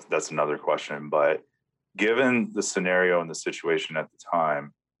 You know, that's another question. But given the scenario and the situation at the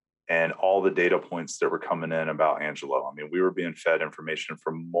time and all the data points that were coming in about Angelo, I mean, we were being fed information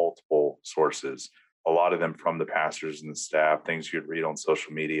from multiple sources, a lot of them from the pastors and the staff, things you'd read on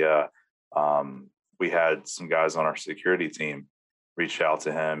social media. We had some guys on our security team reach out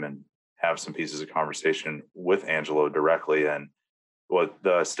to him and have some pieces of conversation with Angelo directly. And what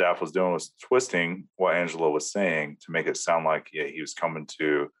the staff was doing was twisting what Angelo was saying to make it sound like he was coming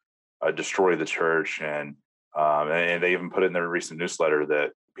to destroy the church. And they even put it in their recent newsletter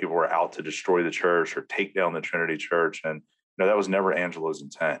that people were out to destroy the church or take down the Trinity Church. And that was never Angelo's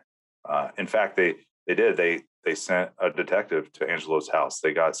intent. In fact, they sent a detective to Angelo's house.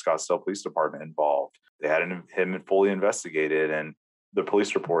 They got Scottsdale Police Department involved. They had him fully investigated, and the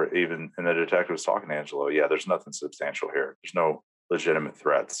police report, even, and the detective was talking to Angelo. Yeah, there's nothing substantial here. There's no legitimate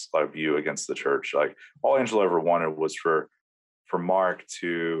threats of you against the church. Like, all Angelo ever wanted was for Mark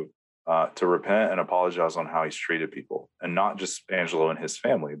to repent and apologize on how he's treated people, and not just Angelo and his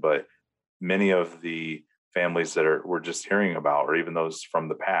family, but many of the families that we're just hearing about, or even those from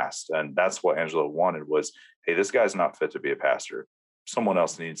the past. And that's what Angelo wanted was, hey, this guy's not fit to be a pastor. Someone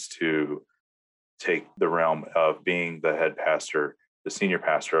else needs to take the realm of being the head pastor, the senior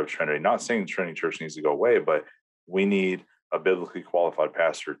pastor of Trinity. Not saying the Trinity Church needs to go away, but we need a biblically qualified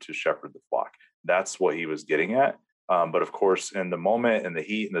pastor to shepherd the flock. That's what he was getting at. But of course, in the moment and the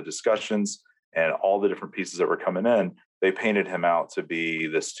heat and the discussions and all the different pieces that were coming in, they painted him out to be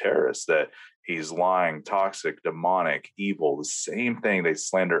this terrorist, that he's lying, toxic, demonic, evil, the same thing. They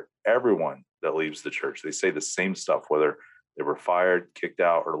slander everyone that leaves the church. They say the same stuff, whether they were fired, kicked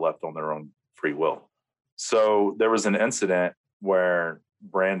out, or left on their own free will. So there was an incident where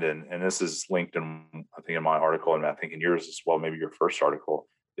Brandon, and this is linked in, I think, in my article, and I think in yours as well, maybe your first article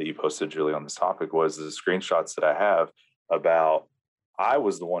that you posted, Julie, on this topic, was the screenshots that I have about, I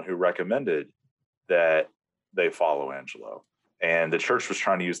was the one who recommended that they follow Angelo. And the church was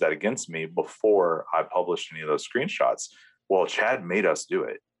trying to use that against me before I published any of those screenshots. Well, Chad made us do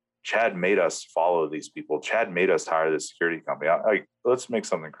it. Chad made us follow these people. Chad made us hire this security company. Let's make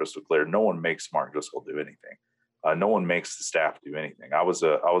something crystal clear. No one makes Mark Driscoll do anything. No one makes the staff do anything. I was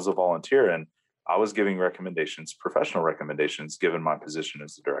a volunteer, and I was giving recommendations, professional recommendations, given my position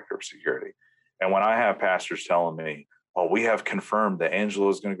as the director of security. And when I have pastors telling me, "Oh, we have confirmed that Angelo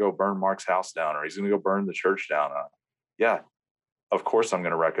is going to go burn Mark's house down, or he's going to go burn the church down," yeah, of course I'm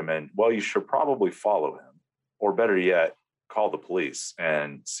going to recommend, well, you should probably follow him, or better yet, call the police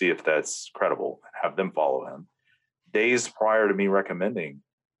and see if that's credible and have them follow him. Days prior to me recommending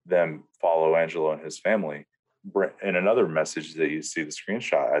them follow Angelo and his family, in another message that you see the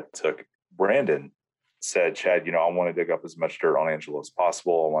screenshot I took, Brandon said, "Chad, I want to dig up as much dirt on Angelo as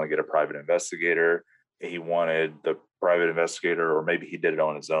possible. I want to get a private investigator." He wanted the private investigator, or maybe he did it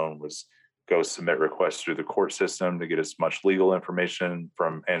on his own, was go submit requests through the court system to get as much legal information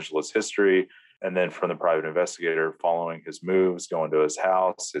from Angelo's history. And then from the private investigator, following his moves, going to his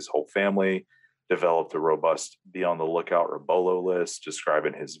house, his whole family, developed a robust be on the lookout Robolo list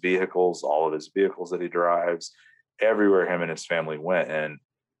describing his vehicles, all of his vehicles that he drives, everywhere him and his family went. And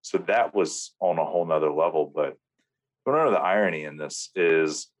so that was on a whole nother level. But one of the irony in this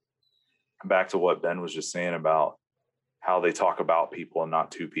is back to what Ben was just saying about how they talk about people and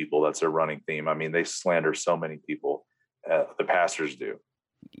not to people. That's their running theme. I mean, they slander so many people. The pastors do.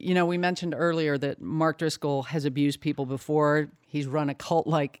 We mentioned earlier that Mark Driscoll has abused people before. He's run a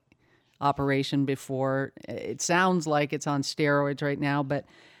cult-like operation before. It sounds like it's on steroids right now, but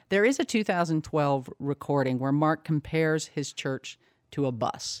there is a 2012 recording where Mark compares his church to a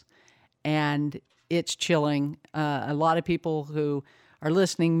bus, and it's chilling. A lot of people who are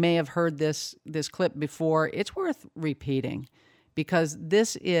listening may have heard this clip before. It's worth repeating because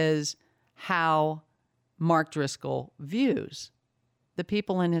this is how Mark Driscoll views the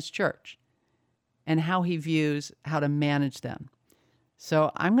people in his church and how he views how to manage them.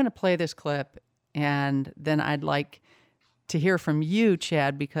 So I'm going to play this clip, and then I'd like to hear from you,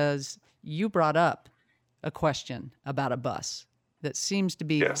 Chad, because you brought up a question about a bus that seems to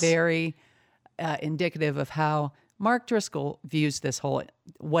be very indicative of how Mark Driscoll views this whole,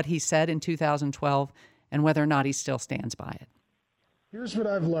 what he said in 2012, and whether or not he still stands by it. Here's what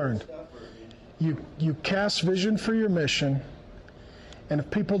I've learned. You cast vision for your mission, and if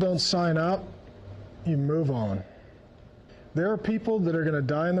people don't sign up, you move on. There are people that are going to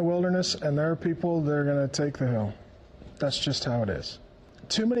die in the wilderness, and there are people that are going to take the hill. That's just how it is.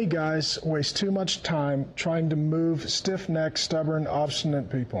 Too many guys waste too much time trying to move stiff-necked, stubborn, obstinate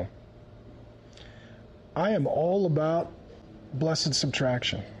people. I am all about blessed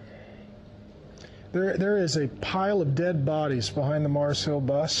subtraction. There is a pile of dead bodies behind the Mars Hill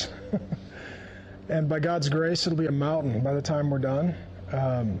bus, and by God's grace, it'll be a mountain by the time we're done.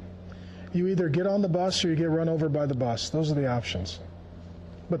 You either get on the bus or you get run over by the bus. Those are the options.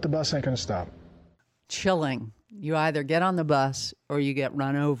 But the bus ain't going to stop. Chilling. You either get on the bus or you get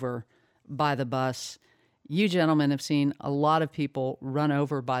run over by the bus. You gentlemen have seen a lot of people run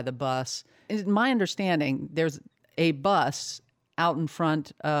over by the bus. In my understanding, there's a bus out in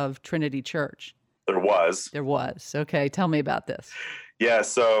front of Trinity Church. There was. Okay, tell me about this. Yeah,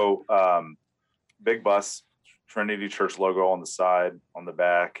 so big bus, Trinity Church logo on the side, on the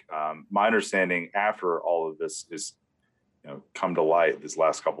back. My understanding after all of this is, come to light this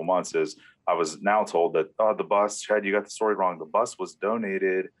last couple months is I was now told that, the bus, Chad, you got the story wrong. The bus was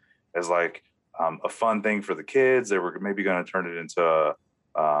donated as like a fun thing for the kids. They were maybe going to turn it into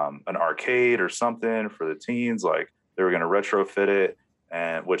an arcade or something for the teens. Like they were going to retrofit it,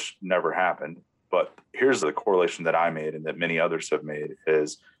 and which never happened. But here's the correlation that I made and that many others have made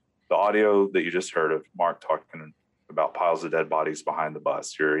is the audio that you just heard of Mark talking about piles of dead bodies behind the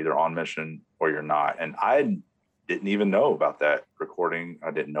bus. You're either on mission or you're not. And I didn't even know about that recording.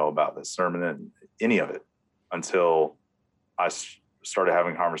 I didn't know about the sermon and any of it until I started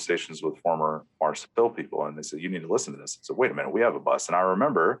having conversations with former Mars Hill people. And they said, you need to listen to this. I said, wait a minute, we have a bus. And I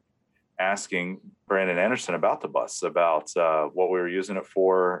remember asking Brandon Anderson about the bus, about what we were using it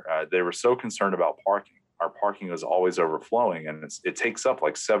for. They were so concerned about parking. Our parking was always overflowing, and it takes up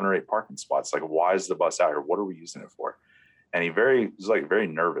like 7 or 8 parking spots. Like, why is the bus out here? What are we using it for? And he was very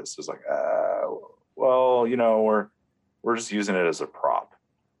nervous. He was like, well, we're just using it as a prop.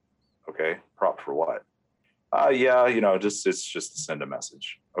 Okay, prop for what? Yeah, it's just to send a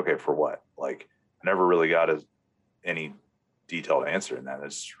message. Okay, for what? Like, I never really got any detailed answer in that.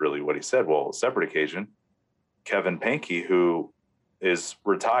 That's really what he said. Well, separate occasion, Kevin Pankey, who is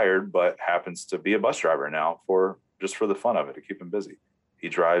retired but happens to be a bus driver now for the fun of it, to keep him busy. He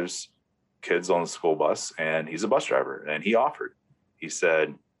drives kids on the school bus, and he's a bus driver. And he offered. He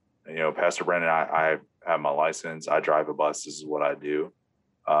said, Pastor Brandon, I have my license. I drive a bus. This is what I do.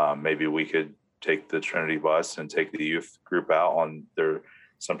 Maybe we could take the Trinity bus and take the youth group out on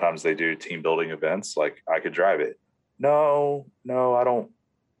sometimes they do team building events. Like, I could drive it. No, I don't.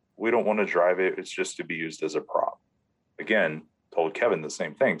 We don't want to drive it. It's just to be used as a prop. Again, told Kevin the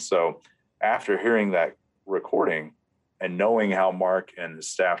same thing. So after hearing that recording and knowing how Mark and his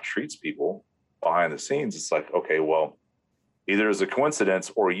staff treats people behind the scenes, it's like, okay, well, either it's a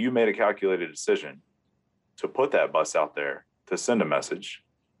coincidence or you made a calculated decision to put that bus out there to send a message.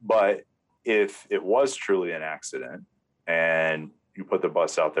 But if it was truly an accident and you put the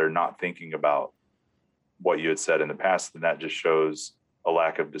bus out there not thinking about what you had said in the past, then that just shows a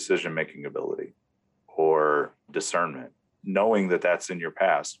lack of decision-making ability or discernment. Knowing that that's in your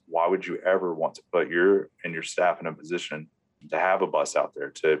past, why would you ever want to put your staff in a position to have a bus out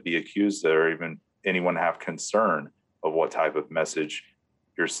there, to be accused or even anyone have concern of what type of message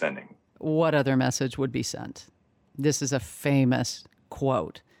you're sending? What other message would be sent? This is a famous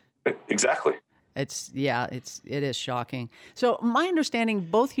quote. Exactly. It is shocking. So my understanding,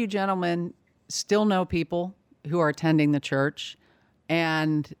 both you gentlemen still know people who are attending the church,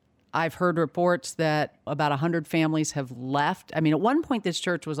 and I've heard reports that about 100 families have left. I mean, at one point, this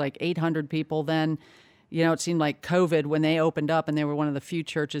church was like 800 people. Then, it seemed like COVID, when they opened up, and they were one of the few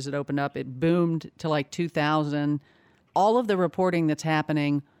churches that opened up, it boomed to like 2,000. All of the reporting that's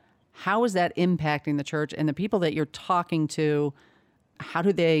happening, how is that impacting the church? And the people that you're talking to, how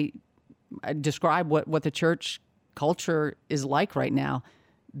do they describe what the church culture is like right now?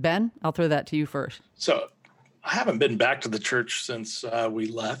 Ben, I'll throw that to you first. So I haven't been back to the church since we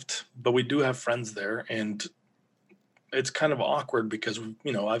left, but we do have friends there, and it's kind of awkward because,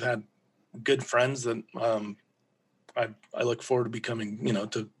 I've had good friends that I look forward to becoming,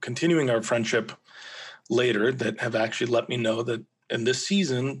 to continuing our friendship later, that have actually let me know that in this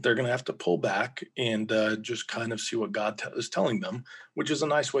season, they're going to have to pull back and just kind of see what God is telling them, which is a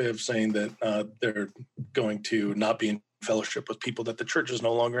nice way of saying that they're going to not be in fellowship with people that the church is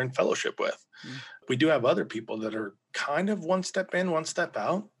no longer in fellowship with. Mm. We do have other people that are kind of one step in, one step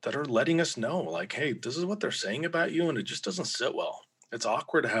out, that are letting us know, like, hey, this is what they're saying about you, and it just doesn't sit well. It's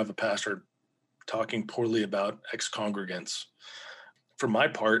awkward to have a pastor talking poorly about ex-congregants. For my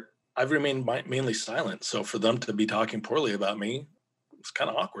part, I've remained mainly silent. So for them to be talking poorly about me, it's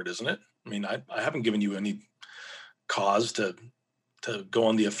kind of awkward, isn't it? I mean, I haven't given you any cause to go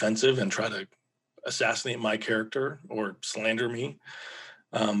on the offensive and try to assassinate my character or slander me.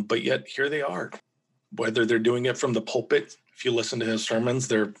 But yet here they are. Whether they're doing it from the pulpit, if you listen to his sermons,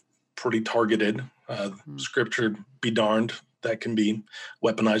 they're pretty targeted. Scripture be darned, that can be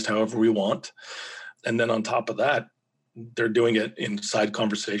weaponized however we want. And then on top of that, they're doing it in side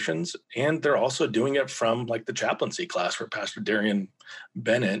conversations, and they're also doing it from like the chaplaincy class where Pastor Darian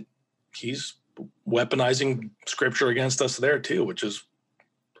Bennett, he's weaponizing scripture against us there too, which is,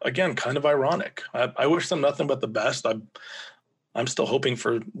 again, kind of ironic. I wish them nothing but the best. I'm still hoping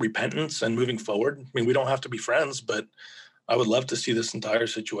for repentance and moving forward. I mean, we don't have to be friends, but I would love to see this entire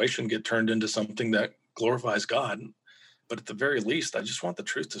situation get turned into something that glorifies God. But at the very least, I just want the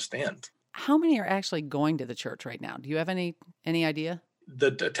truth to stand. How many are actually going to the church right now? Do you have any idea? The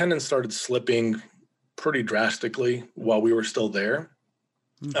attendance started slipping pretty drastically while we were still there.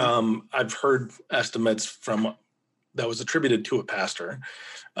 Mm-hmm. I've heard estimates that was attributed to a pastor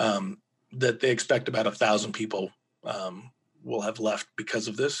that they expect about 1,000 people will have left because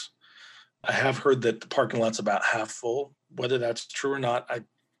of this. I have heard that the parking lot's about half full. Whether that's true or not, I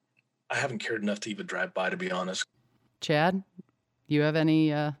haven't cared enough to even drive by, to be honest. Chad, do you have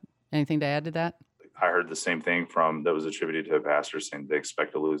anything to add to that? I heard the same thing that was attributed to a pastor saying they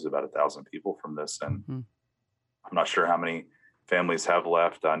expect to lose about 1,000 people from this. And I'm not sure how many families have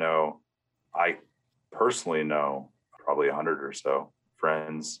left. I personally know probably 100 or so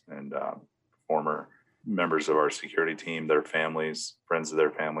friends and former members of our security team, their families, friends of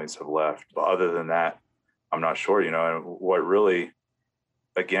their families have left. But other than that, I'm not sure, and what really,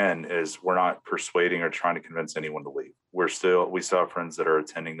 again, is we're not persuading or trying to convince anyone to leave. We still have friends that are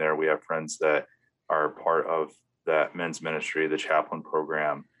attending there. We have friends that are part of that men's ministry, the chaplain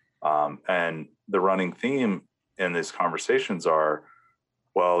program. And the running theme in these conversations are,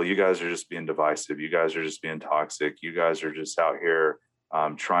 well, you guys are just being divisive. You guys are just being toxic. You guys are just out here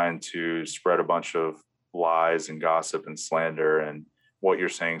trying to spread a bunch of lies and gossip and slander, and what you're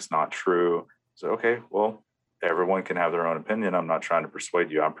saying is not true. So, okay, well, everyone can have their own opinion. I'm not trying to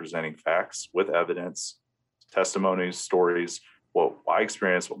persuade you. I'm presenting facts with evidence, testimonies, stories, what I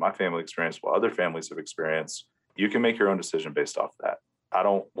experienced, what my family experienced, what other families have experienced. You can make your own decision based off that. I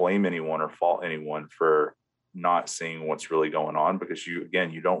don't blame anyone or fault anyone for not seeing what's really going on, because you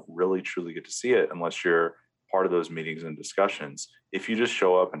don't really truly get to see it unless you're part of those meetings and discussions. If you just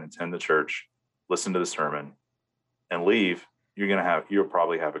show up and attend the church, listen to the sermon, and leave, you'll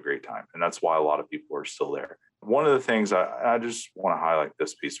probably have a great time. And that's why a lot of people are still there. One of the things I just want to highlight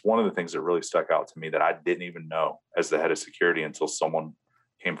this piece. One of the things that really stuck out to me that I didn't even know as the head of security until someone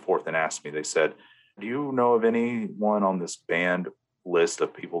came forth and asked me, they said, do you know of anyone on this banned list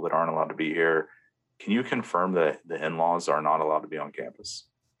of people that aren't allowed to be here? Can you confirm that the in-laws are not allowed to be on campus?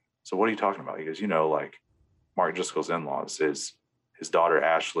 So what are you talking about? He goes, like Mark Driscoll's in-laws, his daughter,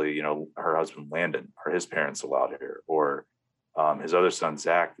 Ashley, her husband, Landon, are his parents allowed here? Or his other son,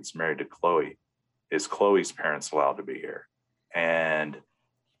 Zach, that's married to Chloe, is Chloe's parents allowed to be here? And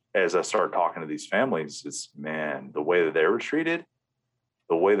as I started talking to these families, it's, man, the way that they were treated,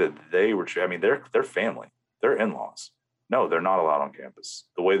 they're family, they're in-laws. No, they're not allowed on campus.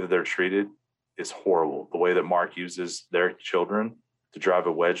 The way that they're treated is horrible. The way that Mark uses their children to drive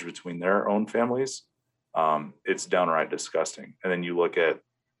a wedge between their own families, it's downright disgusting. And then you look at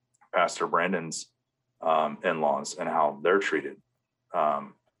Pastor Brandon's in-laws and how they're treated.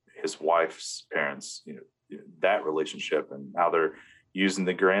 His wife's parents, that relationship, and how they're using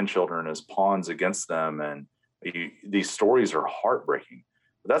the grandchildren as pawns against them. And these stories are heartbreaking.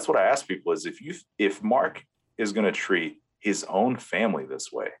 But that's what I ask people is, if Mark is going to treat his own family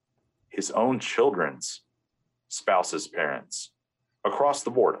this way, his own children's spouse's parents, across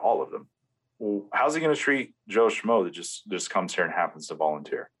the board, all of them, well, how's he going to treat Joe Schmo that just comes here and happens to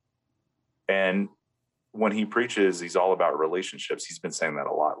volunteer? And when he preaches, he's all about relationships. He's been saying that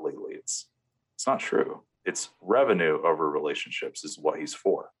a lot lately. It's not true. It's revenue over relationships is what he's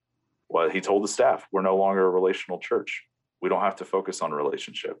for. Well, he told the staff, we're no longer a relational church. We don't have to focus on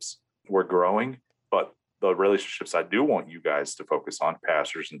relationships. We're growing, but the relationships I do want you guys to focus on,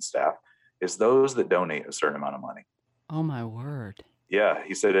 pastors and staff, is those that donate a certain amount of money. Oh, my word. Yeah,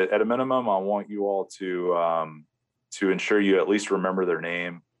 he said, at a minimum, I want you all to ensure you at least remember their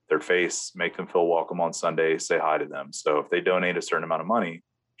name, their face, make them feel welcome on Sunday, say hi to them. So if they donate a certain amount of money,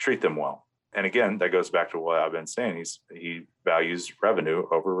 treat them well. And again, that goes back to what I've been saying. He values revenue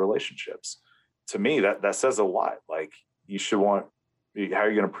over relationships. To me, that says a lot. Like, you should want, how are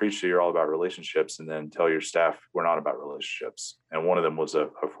you going to preach that you're all about relationships and then tell your staff we're not about relationships? And one of them was a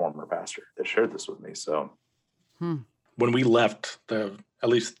former pastor that shared this with me. So when we left, at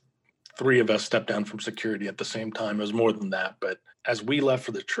least 3 of us stepped down from security at the same time. It was more than that. But as we left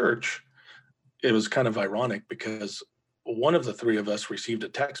for the church, it was kind of ironic because one of the 3 of us received a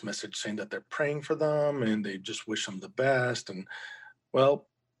text message saying that they're praying for them and they just wish them the best. And well,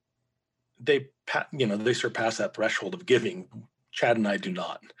 they surpass that threshold of giving. Chad and I do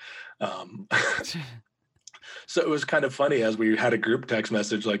not. So it was kind of funny as we had a group text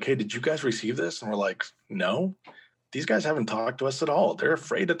message like, hey, did you guys receive this? And we're like, no, these guys haven't talked to us at all. They're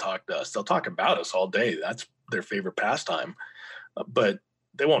afraid to talk to us. They'll talk about us all day. That's their favorite pastime. But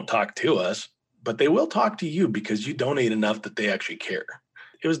they won't talk to us, but they will talk to you because you donate enough that they actually care.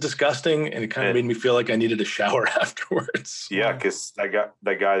 It was disgusting, and it kind of made me feel like I needed a shower afterwards. Yeah, because that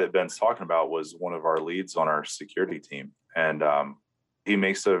guy that Ben's talking about was one of our leads on our security team, and he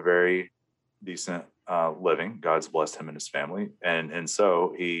makes a very decent living. God's blessed him and his family, and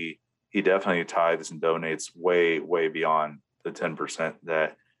so he definitely tithes and donates way beyond the 10%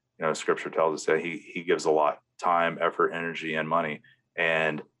 that Scripture tells us that he gives a lot: time, effort, energy, and money.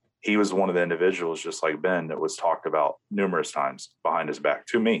 And he was one of the individuals, just like Ben, that was talked about numerous times behind his back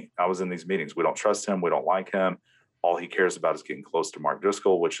to me. I was in these meetings. We don't trust him. We don't like him. All he cares about is getting close to Mark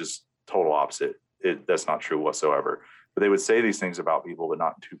Driscoll, which is total opposite. That's not true whatsoever. But they would say these things about people, but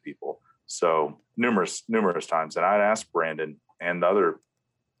not to people. So numerous times. And I'd ask Brandon and the other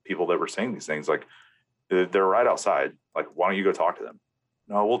people that were saying these things, like, They're right outside. Like, why don't you go talk to them?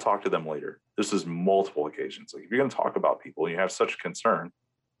 No, we'll talk to them later. This is multiple occasions. Like, if you're going to talk about people and you have such concern,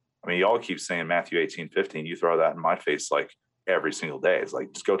 I mean, y'all keep saying Matthew 18:15. You throw that in my face like every single day. It's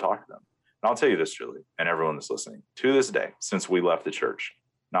like, just go talk to them. And I'll tell you this, Julie, and everyone that's listening, to this day, since we left the church,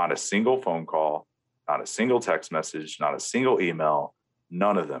 not a single phone call, not a single text message, not a single email,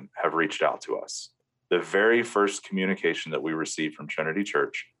 none of them have reached out to us. The very first communication that we received from Trinity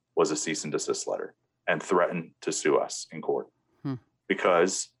Church was a cease and desist letter and threatened to sue us in court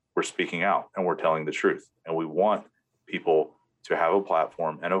because we're speaking out and we're telling the truth. And we want people to have a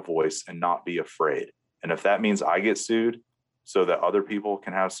platform and a voice and not be afraid. And if that means I get sued so that other people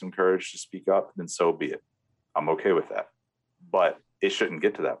can have some courage to speak up, then so be it. I'm okay with that. But it shouldn't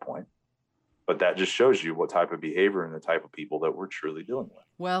get to that point. But that just shows you what type of behavior and the type of people that we're truly dealing with.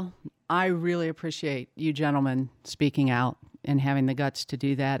 Well, I really appreciate you gentlemen speaking out and having the guts to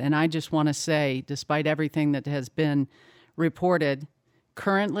do that. And I just want to say, despite everything that has been reported,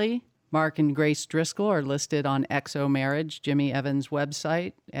 currently, Mark and Grace Driscoll are listed on XO Marriage, Jimmy Evans'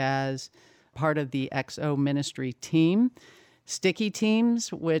 website, as part of the XO ministry team. Sticky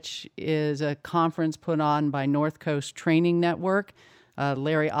Teams, which is a conference put on by North Coast Training Network.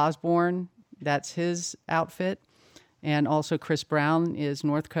 Larry Osborne, that's his outfit. And also Chris Brown is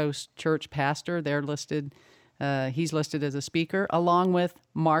North Coast Church pastor. They're listed. He's listed as a speaker, along with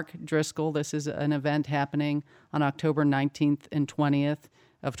Mark Driscoll. This is an event happening on October 19th and 20th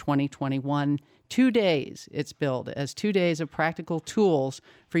of 2021. 2 days it's billed as 2 days of practical tools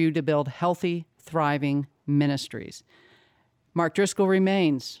for you to build healthy, thriving ministries. Mark Driscoll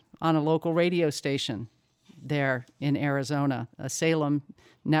remains on a local radio station there in Arizona, a Salem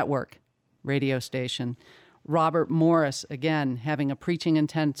network radio station. Robert Morris, again, having a preaching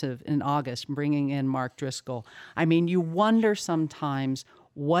intensive in August, bringing in Mark Driscoll. I mean, you wonder sometimes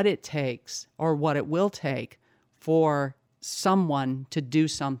what it takes or what it will take for someone to do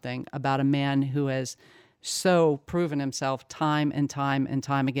something about a man who has so proven himself time and time and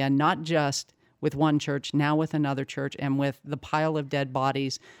time again, not just with one church, now with another church, and with the pile of dead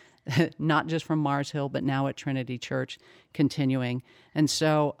bodies, not just from Mars Hill, but now at Trinity Church, continuing. And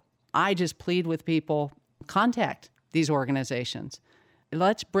so I just plead with people, contact these organizations.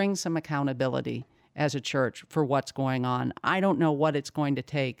 Let's bring some accountability as a church for what's going on. I don't know what it's going to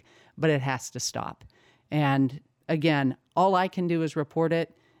take, but it has to stop. And again, all I can do is report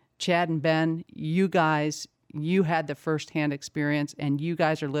it. Chad and Ben, you guys, you had the firsthand experience, and you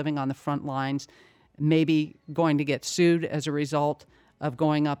guys are living on the front lines, maybe going to get sued as a result of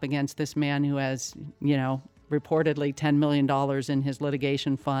going up against this man who has, reportedly $10 million in his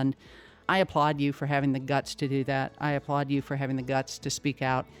litigation fund. I applaud you for having the guts to do that. I applaud you for having the guts to speak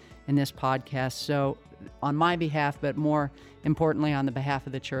out in this podcast. So on my behalf, but more importantly on the behalf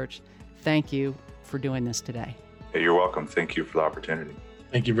of the church, thank you for doing this today. Hey, you're welcome. Thank you for the opportunity.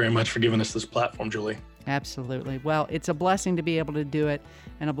 Thank you very much for giving us this platform, Julie. Absolutely. Well, it's a blessing to be able to do it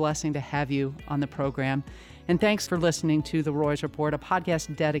and a blessing to have you on the program. And thanks for listening to The Roys Report, a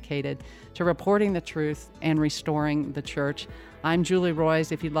podcast dedicated to reporting the truth and restoring the church. I'm Julie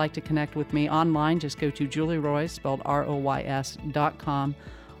Roys. If you'd like to connect with me online, just go to julieroys, spelled ROYS.com.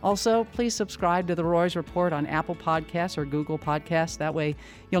 Also, please subscribe to The Roys Report on Apple Podcasts or Google Podcasts. That way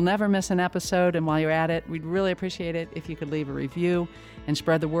you'll never miss an episode. And while you're at it, we'd really appreciate it if you could leave a review and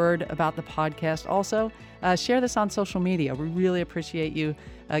spread the word about the podcast. Also, share this on social media. We really appreciate you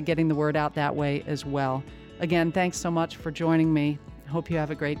getting the word out that way as well. Again, thanks so much for joining me. Hope you have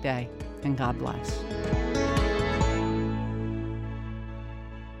a great day, and God bless.